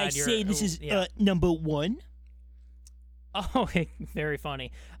 May I say this is number one? Oh, okay, very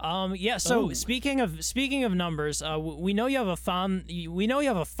funny. So speaking of numbers, we know you have a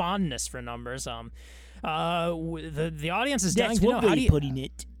fondness for numbers. The audience is dying That's to know one how way do of you, putting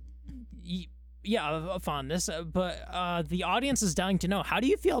it. a fondness, but the audience is dying to know, how do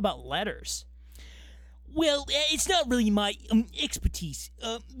you feel about letters? Well, it's not really my expertise,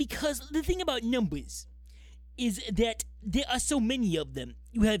 because the thing about numbers is that there are so many of them.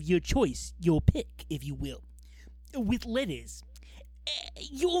 You have your choice, your pick, if you will. With letters,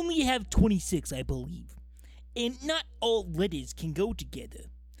 you only have 26, I believe. And not all letters can go together.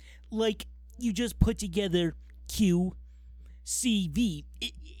 Like, you just put together Q, C, V.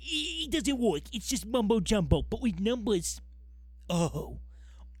 It doesn't work. It's just mumbo jumbo. But with numbers,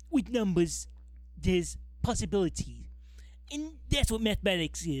 there's possibility. And that's what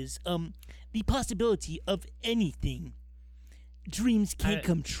mathematics is. The possibility of anything. Dreams can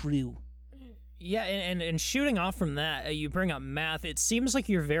come true. Yeah, and shooting off from that, you bring up math. It seems like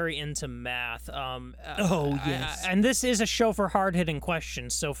you're very into math. Yes. And this is a show for hard-hitting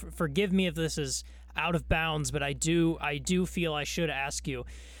questions, so forgive me if this is out of bounds, but I do feel I should ask you.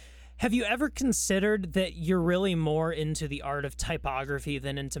 Have you ever considered that you're really more into the art of typography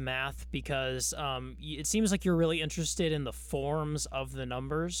than into math? Because it seems like you're really interested in the forms of the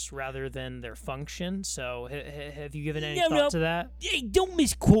numbers rather than their function. So have you given any thought to that? Hey, don't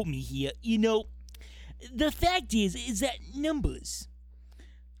misquote me here. You know, the fact is that numbers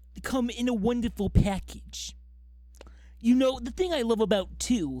come in a wonderful package. You know, the thing I love about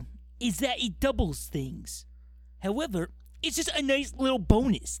 2 is that it doubles things. However, it's just a nice little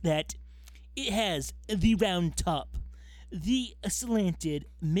bonus that it has the round top, the slanted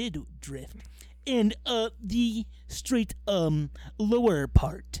middle drift, and the straight lower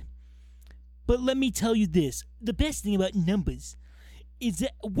part. But let me tell you this, the best thing about numbers is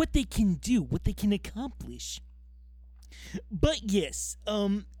that what they can do, what they can accomplish. But yes,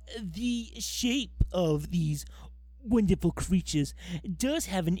 the shape of these wonderful creatures does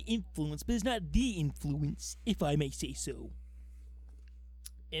have an influence, but it's not the influence, if I may say so.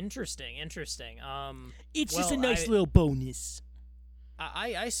 Interesting. It's just a nice little bonus.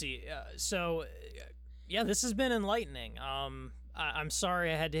 I see. Yeah, this has been enlightening. I'm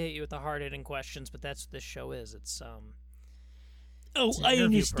sorry I had to hit you with the hard-hitting questions, but that's what this show is. It's an I interview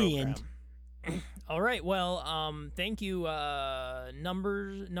understand. program. All right. Well, thank you,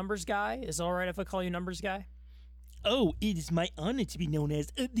 numbers guy. Is it all right if I call you numbers guy? Oh, it is my honor to be known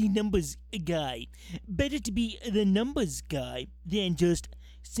as the numbers guy. Better to be the numbers guy than just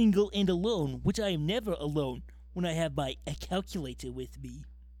single and alone, which I am never alone when I have my calculator with me.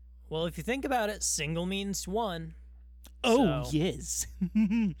 Well, if you think about it, single means one. Oh, So- yes.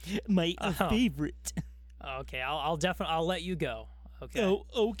 My favorite. Okay, I'll let you go. Okay. Oh,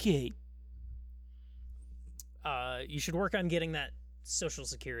 okay. You should work on getting that Social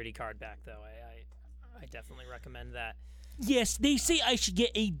Security card back, though. I definitely recommend that. Yes, they say I should get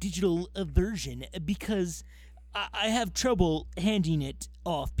a digital version because I have trouble handing it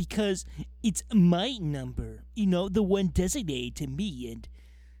off because it's my number, you know, the one designated to me, and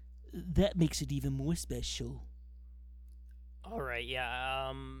that makes it even more special. All right,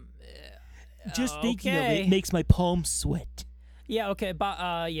 yeah. Just thinking of okay. it makes my palms sweat. Yeah, okay.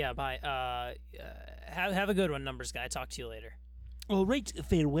 Bye. Bye. Have a good one, numbers guy. Talk to you later. All right,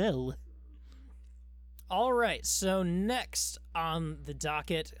 farewell. All right, so next on the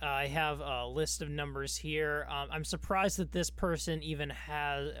docket, I have a list of numbers here. I'm surprised that this person even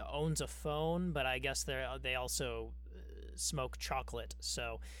owns a phone, but I guess they also smoke chocolate.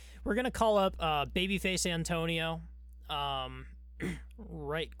 So we're gonna call up Babyface Antonio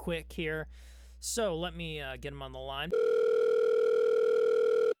right quick here. So let me get him on the line.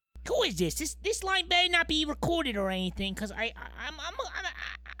 Who is this? This line better not be recorded or anything, cause I'm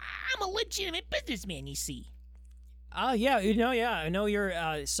a legitimate businessman, you see. Yeah, I know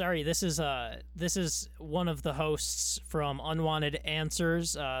you're. Sorry, this is one of the hosts from Unwanted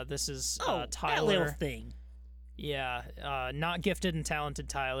Answers. This is Tyler. That little thing. Yeah, not gifted and talented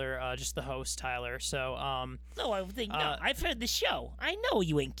Tyler, just the host Tyler. So, No, I think no. I've heard the show. I know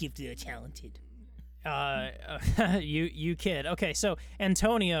you ain't gifted or talented. you kid. Okay, so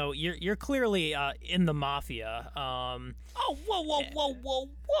Antonio, you're clearly in the mafia. Oh,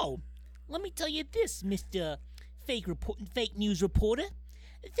 whoa! Let me tell you this, Mr. Fake news reporter.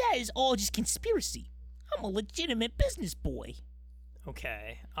 That is all just conspiracy. I'm a legitimate business boy.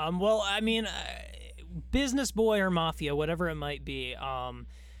 Okay. Well, I mean, business boy or mafia, whatever it might be.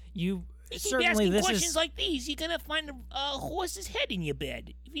 You Keep certainly asking this questions is like these, you're gonna find a horse's head in your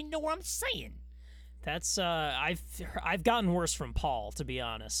bed. If you know what I'm saying. that's I've gotten worse from Paul, to be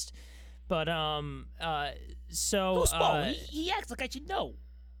honest. But so Who's Paul? He acts like I should know.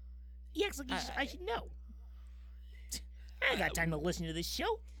 He acts like I should know. I ain't got time to listen to this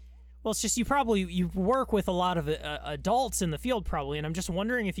show. well, it's just you work with a lot of adults in the field probably, and I'm just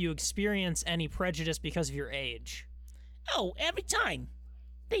wondering if you experience any prejudice because of your age. Oh, every time.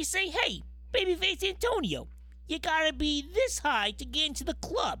 They say, hey, Babyface Antonio, you gotta be this high to get into the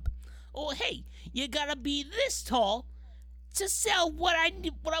club. Or hey, you gotta be this tall to sell what I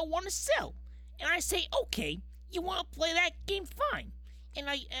want to sell. And I say, okay, you want to play that game? Fine. And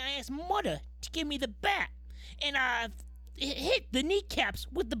I ask Mother to give me the bat. And I hit the kneecaps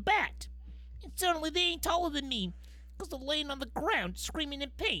with the bat. And suddenly they ain't taller than me because they're laying on the ground screaming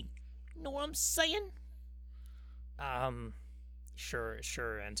in pain. You know what I'm saying?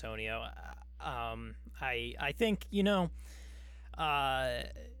 Sure, Antonio. I think, Yeah,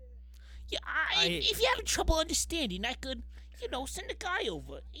 if you're having trouble understanding, I could, send a guy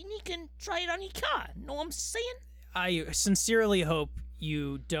over and he can try it on your car. Know what I'm saying? I sincerely hope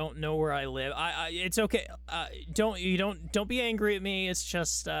you don't know where I live. It's okay. Don't be angry at me. It's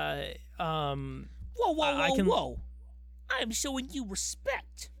just, Whoa. I'm showing you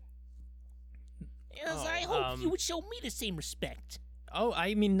respect. As I hope you would show me the same respect. Oh,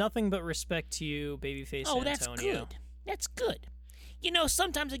 I mean nothing but respect to you, Babyface Antonio. Oh, that's good. That's good.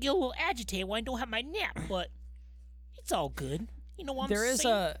 Sometimes I get a little agitated when I don't have my nap, but it's all good. You know what I'm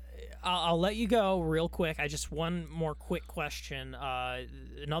saying? I'll let you go real quick. One more quick question.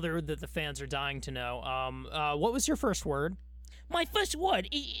 Another that the fans are dying to know. What was your first word? My first word,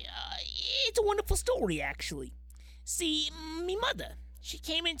 it's a wonderful story, actually. See, me mother, she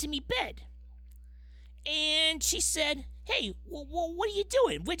came into me bed, and she said, hey, what are you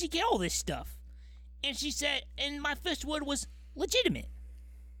doing? Where'd you get all this stuff? And she said, and my first word was legitimate.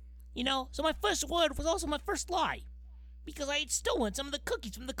 So my first word was also my first lie, because I had stolen some of the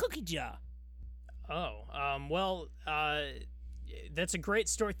cookies from the cookie jar. That's a great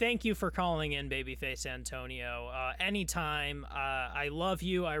story. Thank you for calling in, Babyface Antonio. Anytime. I love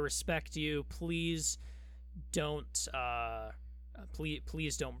you. I respect you. Please don't,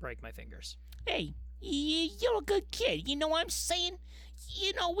 please don't break my fingers. Hey, you're a good kid. You know what I'm saying?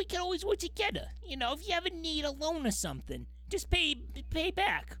 We can always work together. If you ever need a loan or something, just pay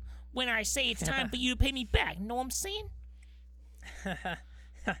back when I say it's time for you to pay me back. Know what I'm saying?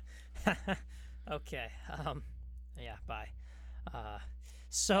 Okay. Yeah, bye.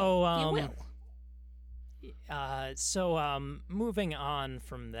 You will. Moving on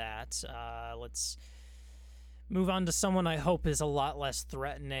from that, let's move on to someone I hope is a lot less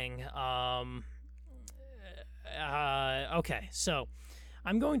threatening. Okay, so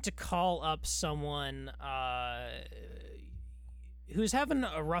I'm going to call up someone who's having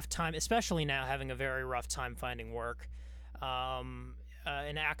a rough time, especially now having a very rough time finding work.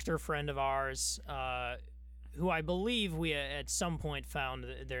 An actor friend of ours, who I believe we at some point found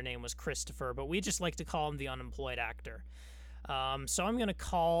their name was Christopher, but we just like to call him the unemployed actor. So I'm going to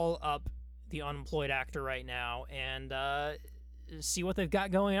call up the unemployed actor right now and see what they've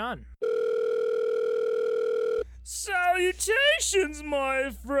got going on. Salutations, my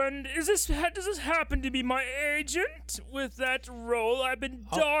friend. Does this happen to be my agent with that role I've been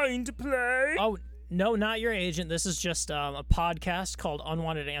dying to play? Oh, no, not your agent. This is just a podcast called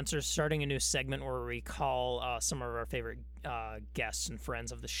Unwanted Answers, starting a new segment where we call some of our favorite guests and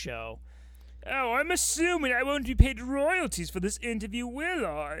friends of the show. Oh, I'm assuming I won't be paid royalties for this interview, will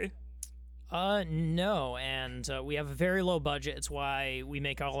I? No, and we have a very low budget. It's why we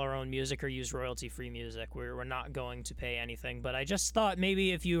make all our own music or use royalty-free music. We're not going to pay anything, but I just thought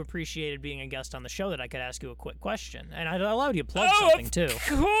maybe if you appreciated being a guest on the show that I could ask you a quick question. And I'd allowed you to plug something, too. Of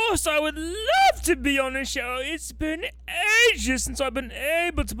course, I would love to be on the show. It's been ages since I've been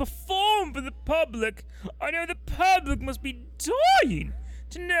able to perform for the public. I know the public must be dying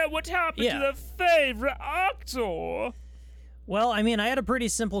to know what happened to their favorite actor. Well, I mean, I had a pretty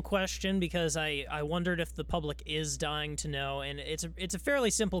simple question because I wondered if the public is dying to know, and it's a fairly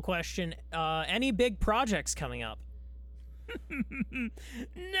simple question. Any big projects coming up?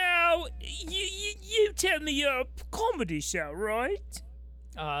 Now, you tell me you're a comedy show, right?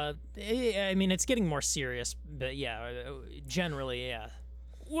 I mean, it's getting more serious, but yeah, generally, yeah.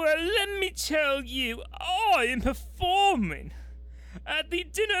 Well, let me tell you, I am performing at the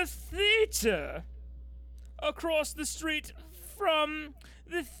Dinner Theater across the street from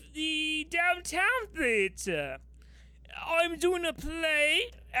the downtown theater. I'm doing a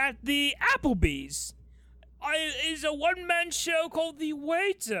play at the Applebee's. It's a one-man show called The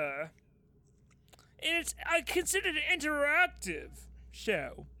Waiter. And I consider it an interactive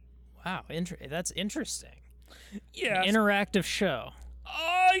show. Wow, that's interesting. Yeah. An interactive show.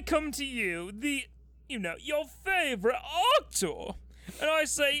 I come to you, your favorite actor, and I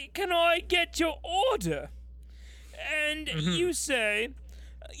say, can I get your order? And you say,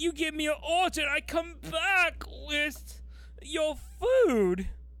 you give me your order, and I come back with your food.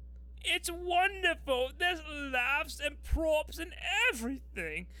 It's wonderful. There's laughs and props and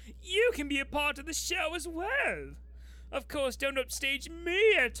everything. You can be a part of the show as well. Of course, don't upstage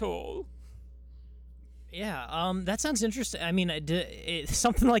me at all. Yeah, that sounds interesting. I mean,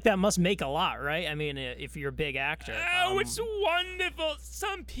 something like that must make a lot, right? I mean, if you're a big actor. Oh, it's wonderful.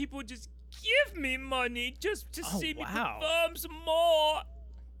 Some people just give me money just to see me perform some more.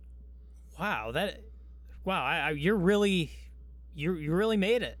 Wow, you really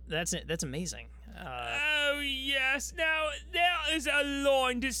made it. That's amazing. Oh, yes. Now, there is a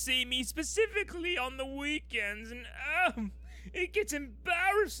line to see me specifically on the weekends, and it gets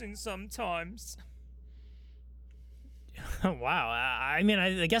embarrassing sometimes. Wow. I mean,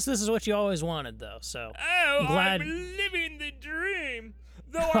 I guess this is what you always wanted, though, so. Oh, I'm glad. I'm living the dream.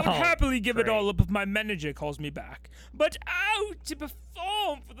 Though I would happily give it all up if my manager calls me back. But to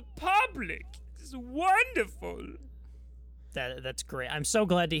perform for the public is wonderful. That's great. I'm so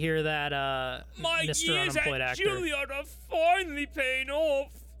glad to hear that, My Mr. years Unemployed at Actor. Juilliard are finally paying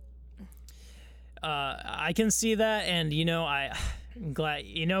off. I can see that, and I'm glad.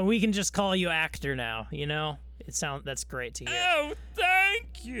 We can just call you actor now. That's great to hear. Oh,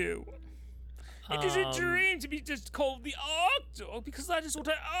 thank you. It is a dream to be just called the actor because that is what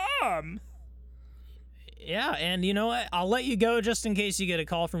I am. Yeah, and you know what? I'll let you go just in case you get a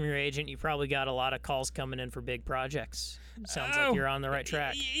call from your agent. You probably got a lot of calls coming in for big projects. Sounds like you're on the right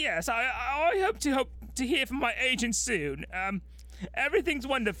track. Yes, I hope to hear from my agent soon. Everything's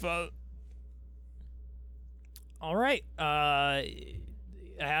wonderful. All right.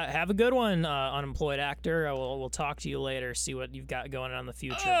 Have a good one, unemployed actor. We'll talk to you later. See what you've got going on in the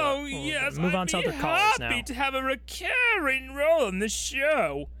future. Oh, but we'll yes, move on I'd to be other callers now. happy to have a recurring role in the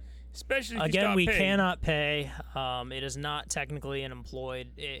show. Especially if you Again, start we paying. cannot pay. It is not technically an employed,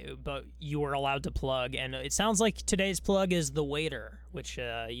 but you are allowed to plug. And it sounds like today's plug is The Waiter, which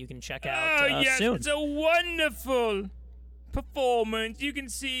you can check out yes, soon. it's a wonderful performance. You can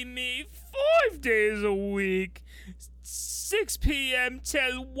see me 5 days a week, 6 p.m.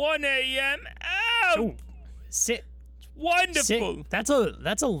 till 1 a.m. Ooh, sit. Wonderful. That's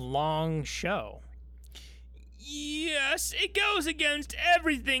a long show. Yes, it goes against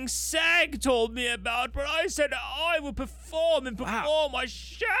everything SAG told me about, but I said I would perform and perform my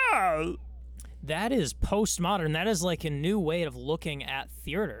show. That is postmodern. That is like a new way of looking at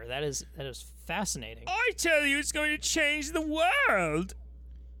theater. That is fascinating. I tell you, it's going to change the world.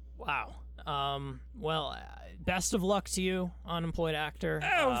 Wow. Well, best of luck to you, unemployed actor.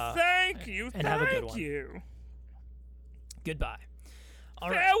 Oh, thank you. And have a good one. Thank you. Goodbye. All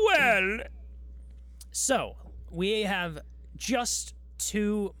right. Farewell. So, we have just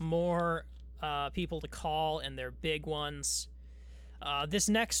 2 more people to call, and they're big ones. This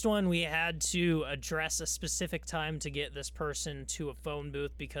next one, we had to address a specific time to get this person to a phone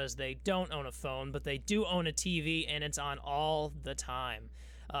booth because they don't own a phone, but they do own a TV, and it's on all the time.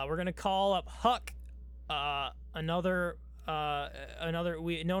 We're going to call up Huck, another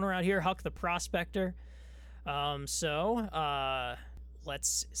we known around here, Huck the Prospector. So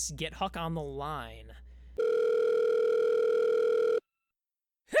let's get Huck on the line.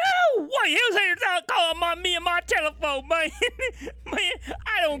 What? Who's here calling me on my telephone, man? Man,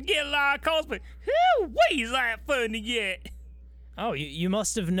 I don't get a lot of calls, but who is that funny yet? Oh, you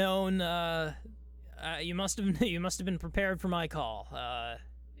must have known. You must have been prepared for my call.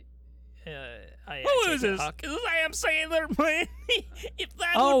 Who is this? Huck. Is this Adam Sandler, man? If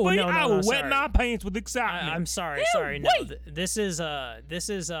that Oh, would be, no, I would wet sorry. my pants with excitement. I'm sorry. Ew, Sorry. No, wait. this is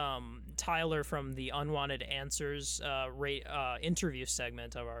Tyler from the Unwanted Answers interview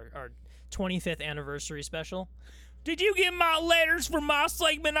segment of our 25th anniversary special. Did you get my letters for my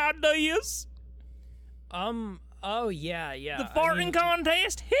segment ideas? Oh yeah. The farting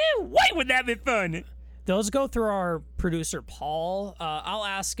contest? Who? Wait, would that be fun? Those go through our producer Paul. I'll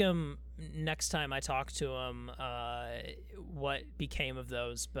ask him next time I talk to him what became of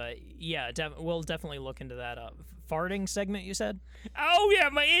those. But yeah, we'll definitely look into that. Farting segment, you said? Oh yeah,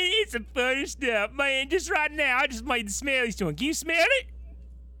 man, it's some funny stuff, man. Just right now, I just made the smellies to him. Can you smell it?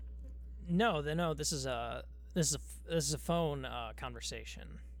 No. This is a phone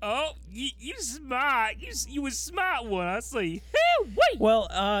conversation. Oh, you smart. You was smart one, I see. Wait.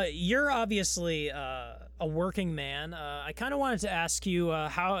 Well, you're obviously a working man. I kind of wanted to ask you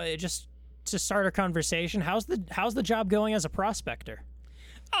how, just to start our conversation, how's the job going as a prospector?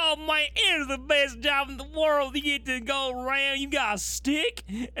 Oh man, it is the best job in the world. You get to go around, you got a stick,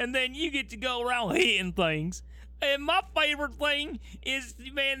 and then you get to go around hitting things. And my favorite thing is,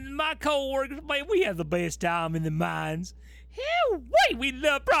 man, my co-workers, man, we have the best time in the mines. Hell, wait, we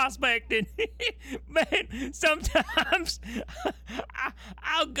love prospecting. Man, sometimes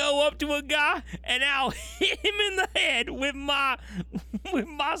I'll go up to a guy and I'll hit him in the head with my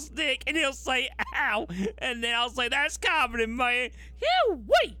stick, and he'll say, ow. And then I'll say, that's confident, man. Hell,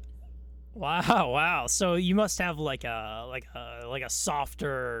 wait. Wow. So you must have like a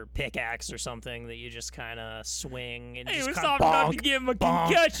softer pickaxe or something that you just kind of swing and It just was kind of soft enough to bonk. give him a bonk.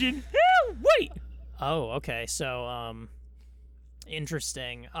 concussion. Hell, wait. Oh, okay. So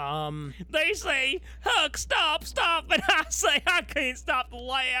interesting. They say, Huck, stop, and I say, I can't stop the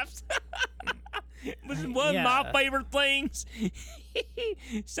laughs. It was one of my Yeah. favorite things.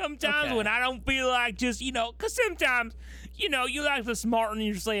 Sometimes Okay. when I don't feel like just, because sometimes, you like to smarten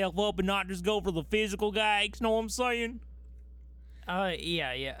yourself up and not just go for the physical gags, know what I'm saying?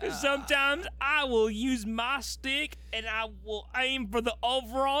 Yeah. Sometimes I will use my stick and I will aim for the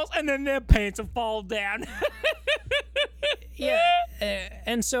overalls, and then their pants will fall down.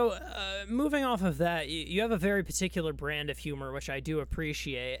 And so, moving off of that, you have a very particular brand of humor, which I do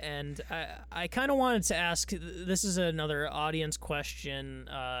appreciate. And I kind of wanted to ask, this is another audience question.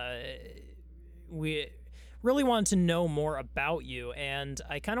 We really wanted to know more about you, and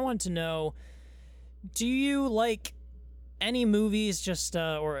I kind of wanted to know, do you like any movies,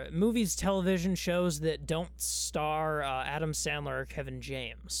 or movies, television shows that don't star Adam Sandler or Kevin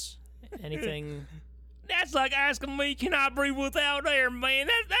James? Anything? That's like asking me, can I breathe without air, man?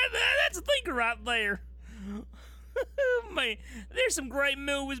 That's a thinker right there. Man, there's some great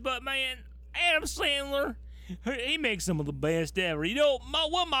movies, but man, Adam Sandler, he makes some of the best ever.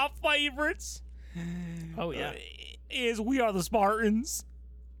 One of my favorites Oh yeah. is We Are the Spartans.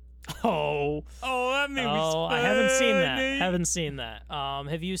 Oh, that movie's I haven't seen that. funny. Haven't seen that.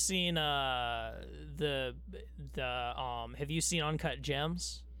 Have you seen have you seen Uncut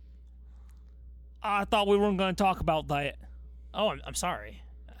Gems? I thought we weren't going to talk about that. Oh, I'm sorry.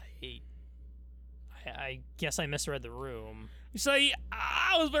 I guess I misread the room. See,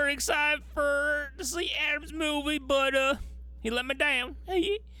 I was very excited to see Adam's movie, but he let me down.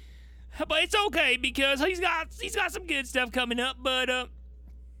 But it's okay because he's got some good stuff coming up, but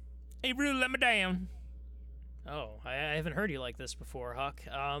he really let me down. Oh, I haven't heard you like this before, Huck.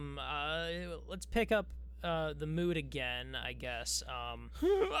 Let's pick up the mood again, I guess. I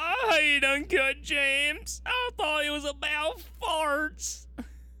hate Uncut Gems. I thought it was about farts.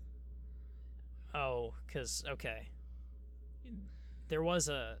 Oh, okay. There was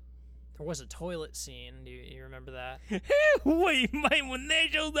a toilet scene. Do you remember that? Wait, man, when they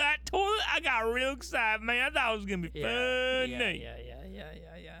showed that toilet, I got real excited, man. I thought it was gonna be funny.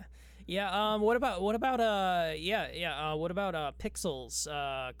 Yeah. What about What about Pixels?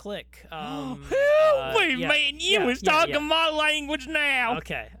 Click. Wait, man, you was talking my language now.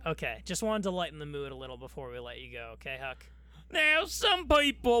 Okay. Just wanted to lighten the mood a little before we let you go. Okay, Huck. Now, some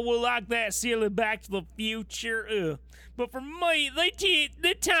people will like that silly Back to the Future, but for me,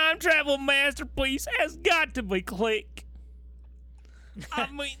 the time travel masterpiece has got to be Click. I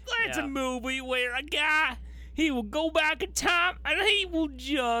mean, that's a movie where a guy, he will go back in time and he will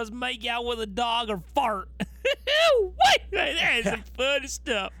just make out with a dog or fart. Wait, that is some funny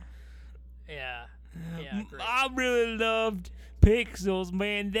stuff. Yeah, great. I really loved Pixels,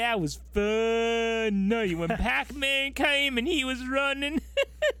 man. That was funny when Pac-Man came and he was running.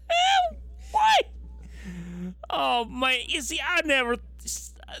 What? Oh man, you see, that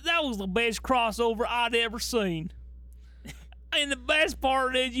was the best crossover I'd ever seen. And the best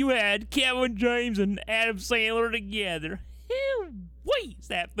part is you had Kevin James and Adam Sandler together. Wait, is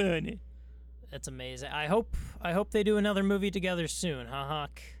that funny? That's amazing. I hope they do another movie together soon, huh,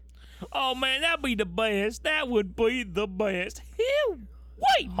 Huck? Oh man, that'd be the best. That would be the best.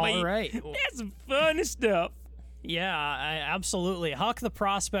 Wait, man. All right. That's some funny stuff. Yeah, absolutely. Huck the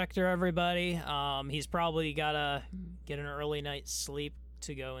Prospector, everybody. He's probably gotta get an early night's sleep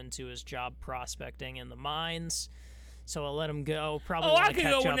to go into his job prospecting in the mines. So I'll let him go. Probably. I can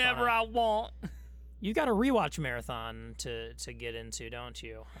go whenever I want. You got a rewatch marathon to get into, don't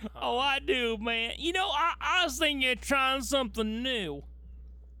you? I do, man. I was thinking of trying something new.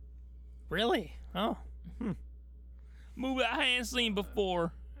 Really? Oh. Movie I hadn't seen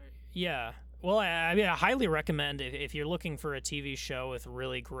before. Yeah. Well, I mean, I highly recommend if you're looking for a TV show with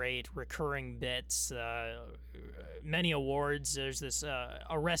really great recurring bits, many awards. There's this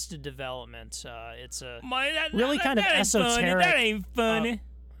Arrested Development. It's a really kind of esoteric. That ain't funny.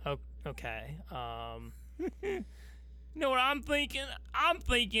 Okay. You know what I'm thinking? I'm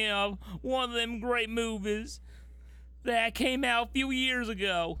thinking of one of them great movies that came out a few years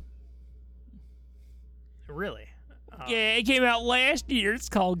ago. Really? Yeah, it came out last year. It's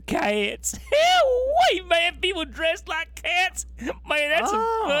called Cats. Wait, man, people dressed like cats. Man, that's some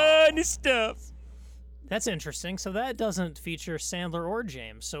funny stuff. That's interesting. So that doesn't feature Sandler or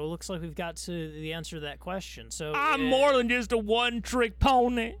James. So it looks like we've got to the answer to that question. So I'm more than just a one-trick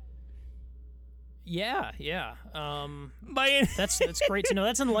pony. Yeah. Man, That's great to know.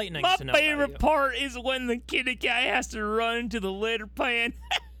 That's enlightening my to know. about favorite you. part is when the kitty guy has to run to the litter pan.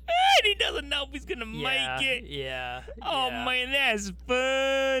 And he doesn't know if he's gonna make it. Yeah. Oh yeah. man, that's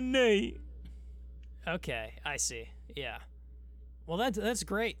funny. Okay, I see. Yeah. Well, that's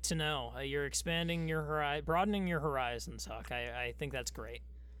great to know. You're expanding your broadening your horizons, Huck. I think that's great.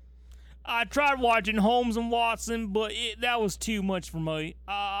 I tried watching Holmes and Watson, but that was too much for me.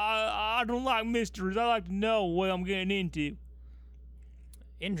 I don't like mysteries. I like to know what I'm getting into.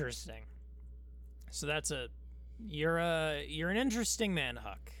 Interesting. So you're an interesting man,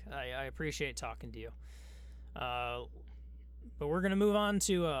 Huck. I appreciate talking to you. But we're gonna move on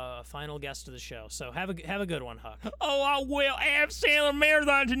to a final guest of the show. So have a good one, Huck. Oh, I will have Sailor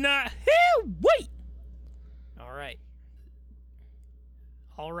Marathon tonight. Wait. All right.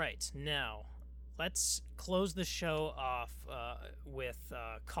 Now, let's close the show off with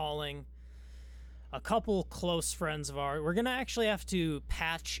calling a couple close friends of ours. We're gonna actually have to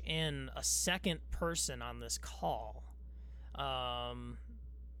patch in a second person on this call.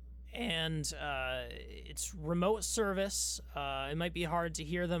 And it's remote service. It might be hard to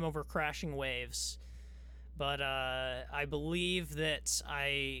hear them over crashing waves, but I believe that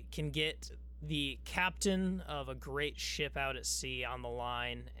I can get the captain of a great ship out at sea on the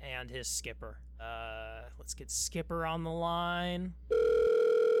line and his skipper. Let's get Skipper on the line.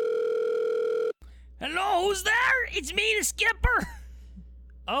 Hello, who's there? It's me, the skipper.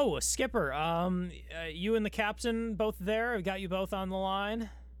 Oh, Skipper. You and the captain both there? I've got you both on the line.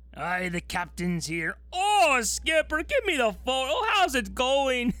 Aye, the captain's here. Oh, Skipper, give me the phone. Oh, how's it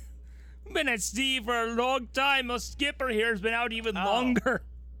going? Been at sea for a long time. The skipper here's been out even longer.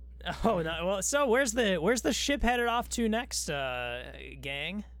 Oh, no. Well, so where's the ship headed off to next,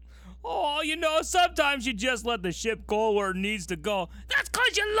 gang? Oh, sometimes you just let the ship go where it needs to go. That's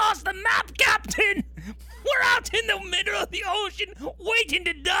 'cause you lost the map, Captain! We're out in the middle of the ocean, waiting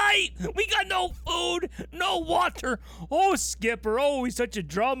to die! We got no food, no water. Oh, Skipper, he's such a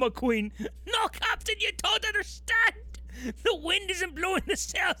drama queen. No, Captain, you don't understand. The wind isn't blowing the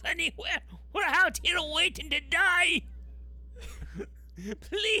sails anywhere. We're out here waiting to die.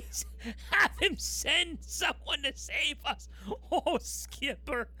 Please have him send someone to save us. Oh,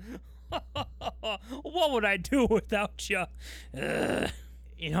 Skipper. What would I do without you?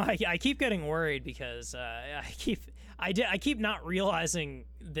 I keep getting worried because I keep not realizing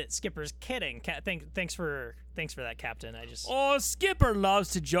that Skipper's kidding. Thanks for that, Captain. Oh, Skipper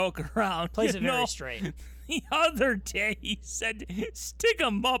loves to joke around. Plays it very straight. The other day he said, "Stick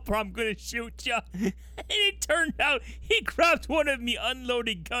 'em up or I'm gonna shoot ya." And it turned out he grabbed one of me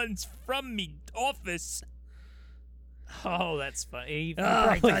unloading guns from me office. Oh, that's funny. He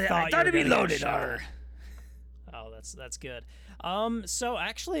I probably thought you it'd be were gonna get loaded shot. on. Oh, that's good. So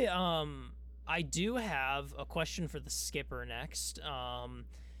actually, I do have a question for the Skipper next.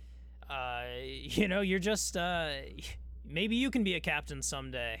 You're just maybe you can be a captain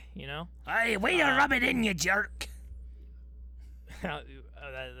someday. Hey, way to rub it in, you jerk.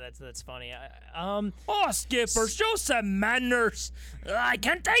 That's funny. Oh, Skipper, show some manners. I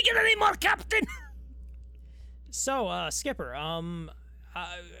can't take it anymore, Captain. So, Skipper,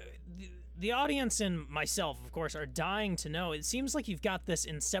 the audience and myself, of course, are dying to know. It seems like you've got this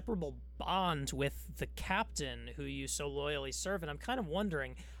inseparable bond with the captain who you so loyally serve, and I'm kind of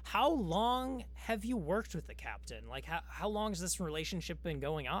wondering, how long have you worked with the captain? Like, how long has this relationship been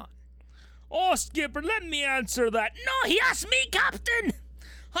going on? Oh, Skipper, let me answer that. No, he asked me, Captain.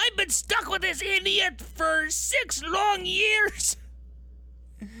 I've been stuck with this idiot for 6 long years.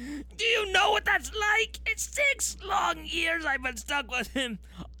 Do you know what that's like? It's 6 long years I've been stuck with him.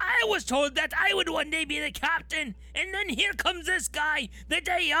 I was told that I would one day be the captain, and then here comes this guy the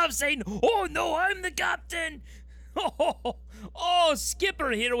day of saying, "Oh no, I'm the captain." Oh, Skipper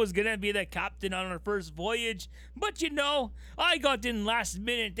here was gonna be the captain on our first voyage, but I got in last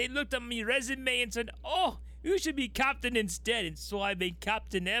minute. They looked at my resume and said, "Oh, you should be captain instead," and so I've been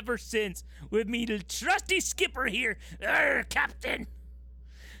captain ever since with me trusty Skipper here. Captain.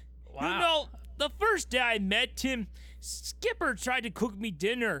 Wow. The first day I met him, Skipper tried to cook me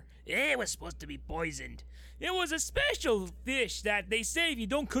dinner. It was supposed to be poisoned. It was a special fish that they say if you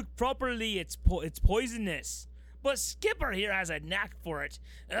don't cook properly, it's poisonous. But Skipper here has a knack for it.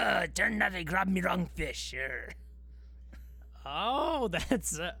 It turned out they grabbed me wrong fish. Oh,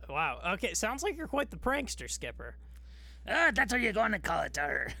 that's wow. Okay, sounds like you're quite the prankster, Skipper. That's what you're going to call it,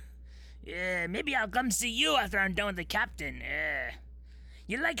 Yeah, maybe I'll come see you after I'm done with the captain.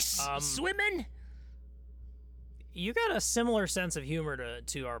 You like swimming? You got a similar sense of humor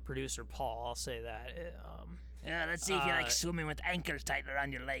to our producer Paul. I'll say that. Let's see if you like swimming with anchors tight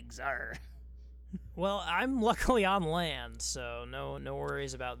around your legs, Well, I'm luckily on land, so no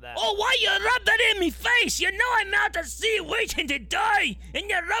worries about that. Oh, why you rub that in me face? You know I'm out at sea waiting to die, and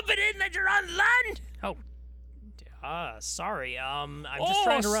you rub it in that you're on land? Sorry. I'm just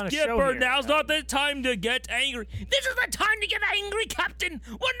trying to run a show here. Skipper, now's not the time to get angry. This is the time to get angry, Captain.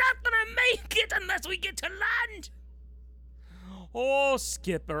 We're not gonna make it unless we get to land. Oh,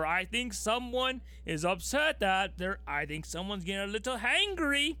 Skipper, I think someone is upset I think someone's getting a little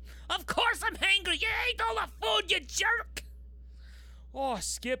hangry. Of course I'm hangry. You ate all the food, you jerk. Oh,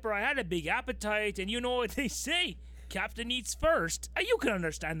 Skipper, I had a big appetite, and you know what they say. Captain eats first. You can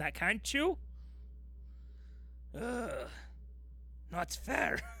understand that, can't you? Not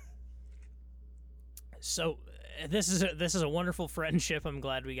fair. So, this is a wonderful friendship. I'm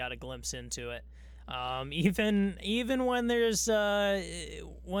glad we got a glimpse into it. Even when there's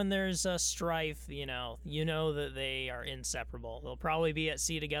strife, you know that they are inseparable. They'll probably be at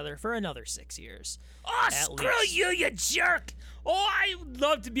sea together for another 6 years. Oh, screw you, you jerk! Oh, I would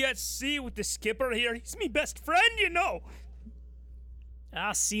love to be at sea with the skipper here. He's my best friend, you know.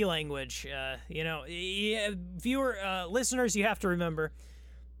 Sea language. Listeners, you have to remember,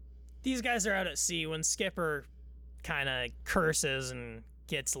 these guys are out at sea. When Skipper kind of curses and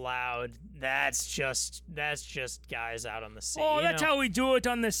gets loud, that's just guys out on the sea. Oh, that's how we do it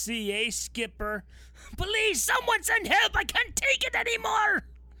on the sea, eh, Skipper? Please, someone send help! I can't take it anymore!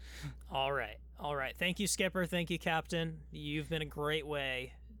 All right. Thank you, Skipper. Thank you, Captain. You've been a great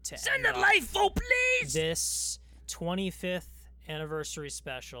way to send a lifeboat, please! This 25th anniversary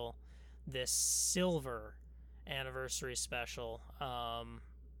special, this silver anniversary special,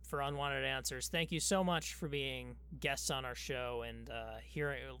 for Unwanted Answers. Thank you so much for being guests on our show and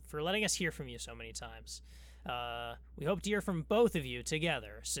for letting us hear from you so many times. We hope to hear from both of you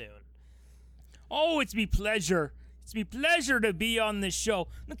together soon. Oh, it's me pleasure. It's me pleasure to be on this show.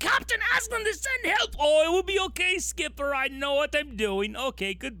 The captain asked them to send help. Oh, it will be okay, Skipper. I know what I'm doing.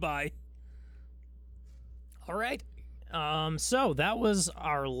 Okay, goodbye. All right. So that was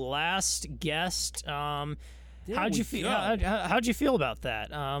our last guest. How'd you feel? How'd you feel about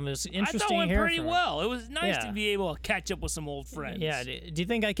that? It was interesting. I thought it went pretty well. It was nice to be able to catch up with some old friends. Yeah. Do you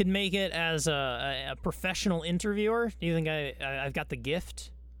think I could make it as a professional interviewer? Do you think I've got the gift?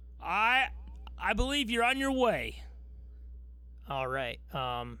 I believe you're on your way. All right.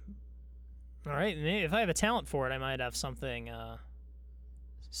 All right. Maybe if I have a talent for it, I might have something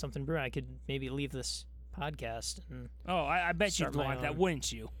brewing. I could maybe leave this podcast and I bet you'd want that,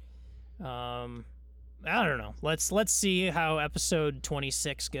 wouldn't you? I don't know. Let's see how episode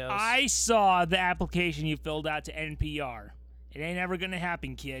 26 goes. I saw the application you filled out to NPR. It ain't ever gonna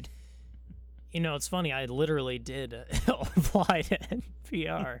happen, kid. You know, it's funny. I literally did apply to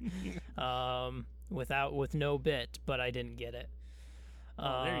NPR with no bit, but I didn't get it.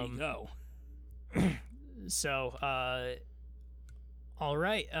 There you go. So, all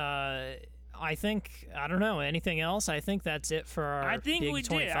right. I think, I don't know, anything else? I think that's it for our Big 25.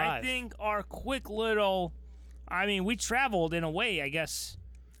 Did. I think our quick little, we traveled in a way, I guess.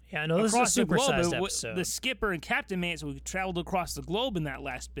 Yeah, I know this is a supersized episode. The skipper and captain made it, so we traveled across the globe in that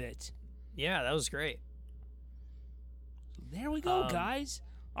last bit. Yeah, that was great. So there we go, guys.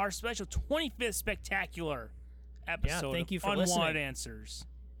 Our special 25th spectacular episode thank you for Unwanted listening. Answers.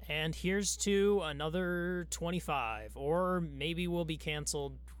 And here's to another 25, or maybe we'll be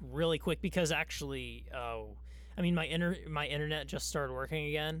canceled really quick because actually, my internet just started working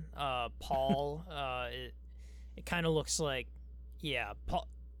again. Paul, it kind of looks like,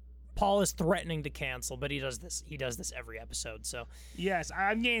 Paul is threatening to cancel, but he does this every episode. So yes,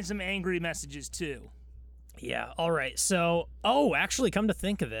 I'm getting some angry messages too. Yeah. All right. So, actually, come to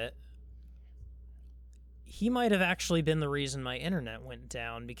think of it, he might have actually been the reason my internet went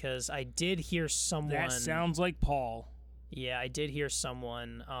down because I did hear someone. That sounds like Paul. Yeah, I did hear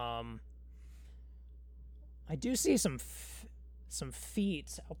someone. I do see some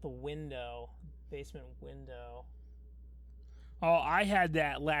feet out the window, basement window. Oh, I had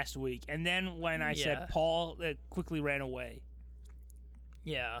that last week, and then when I said Paul, it quickly ran away.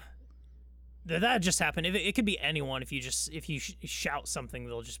 Yeah. That just happened. It could be anyone. If you shout something,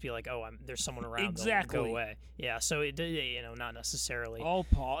 they'll just be like, "Oh, there's someone around." Exactly. They'll go away. Yeah. So not necessarily. Oh,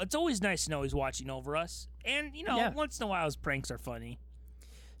 Paul, it's always nice to know he's watching over us, and once in a while his pranks are funny.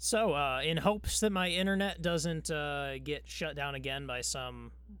 So, in hopes that my internet doesn't get shut down again by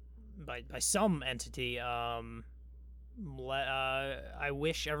some entity, I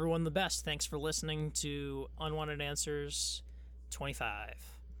wish everyone the best. Thanks for listening to Unwanted Answers 25.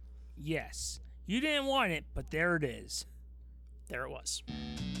 Yes, you didn't want it, but there it is. There it was.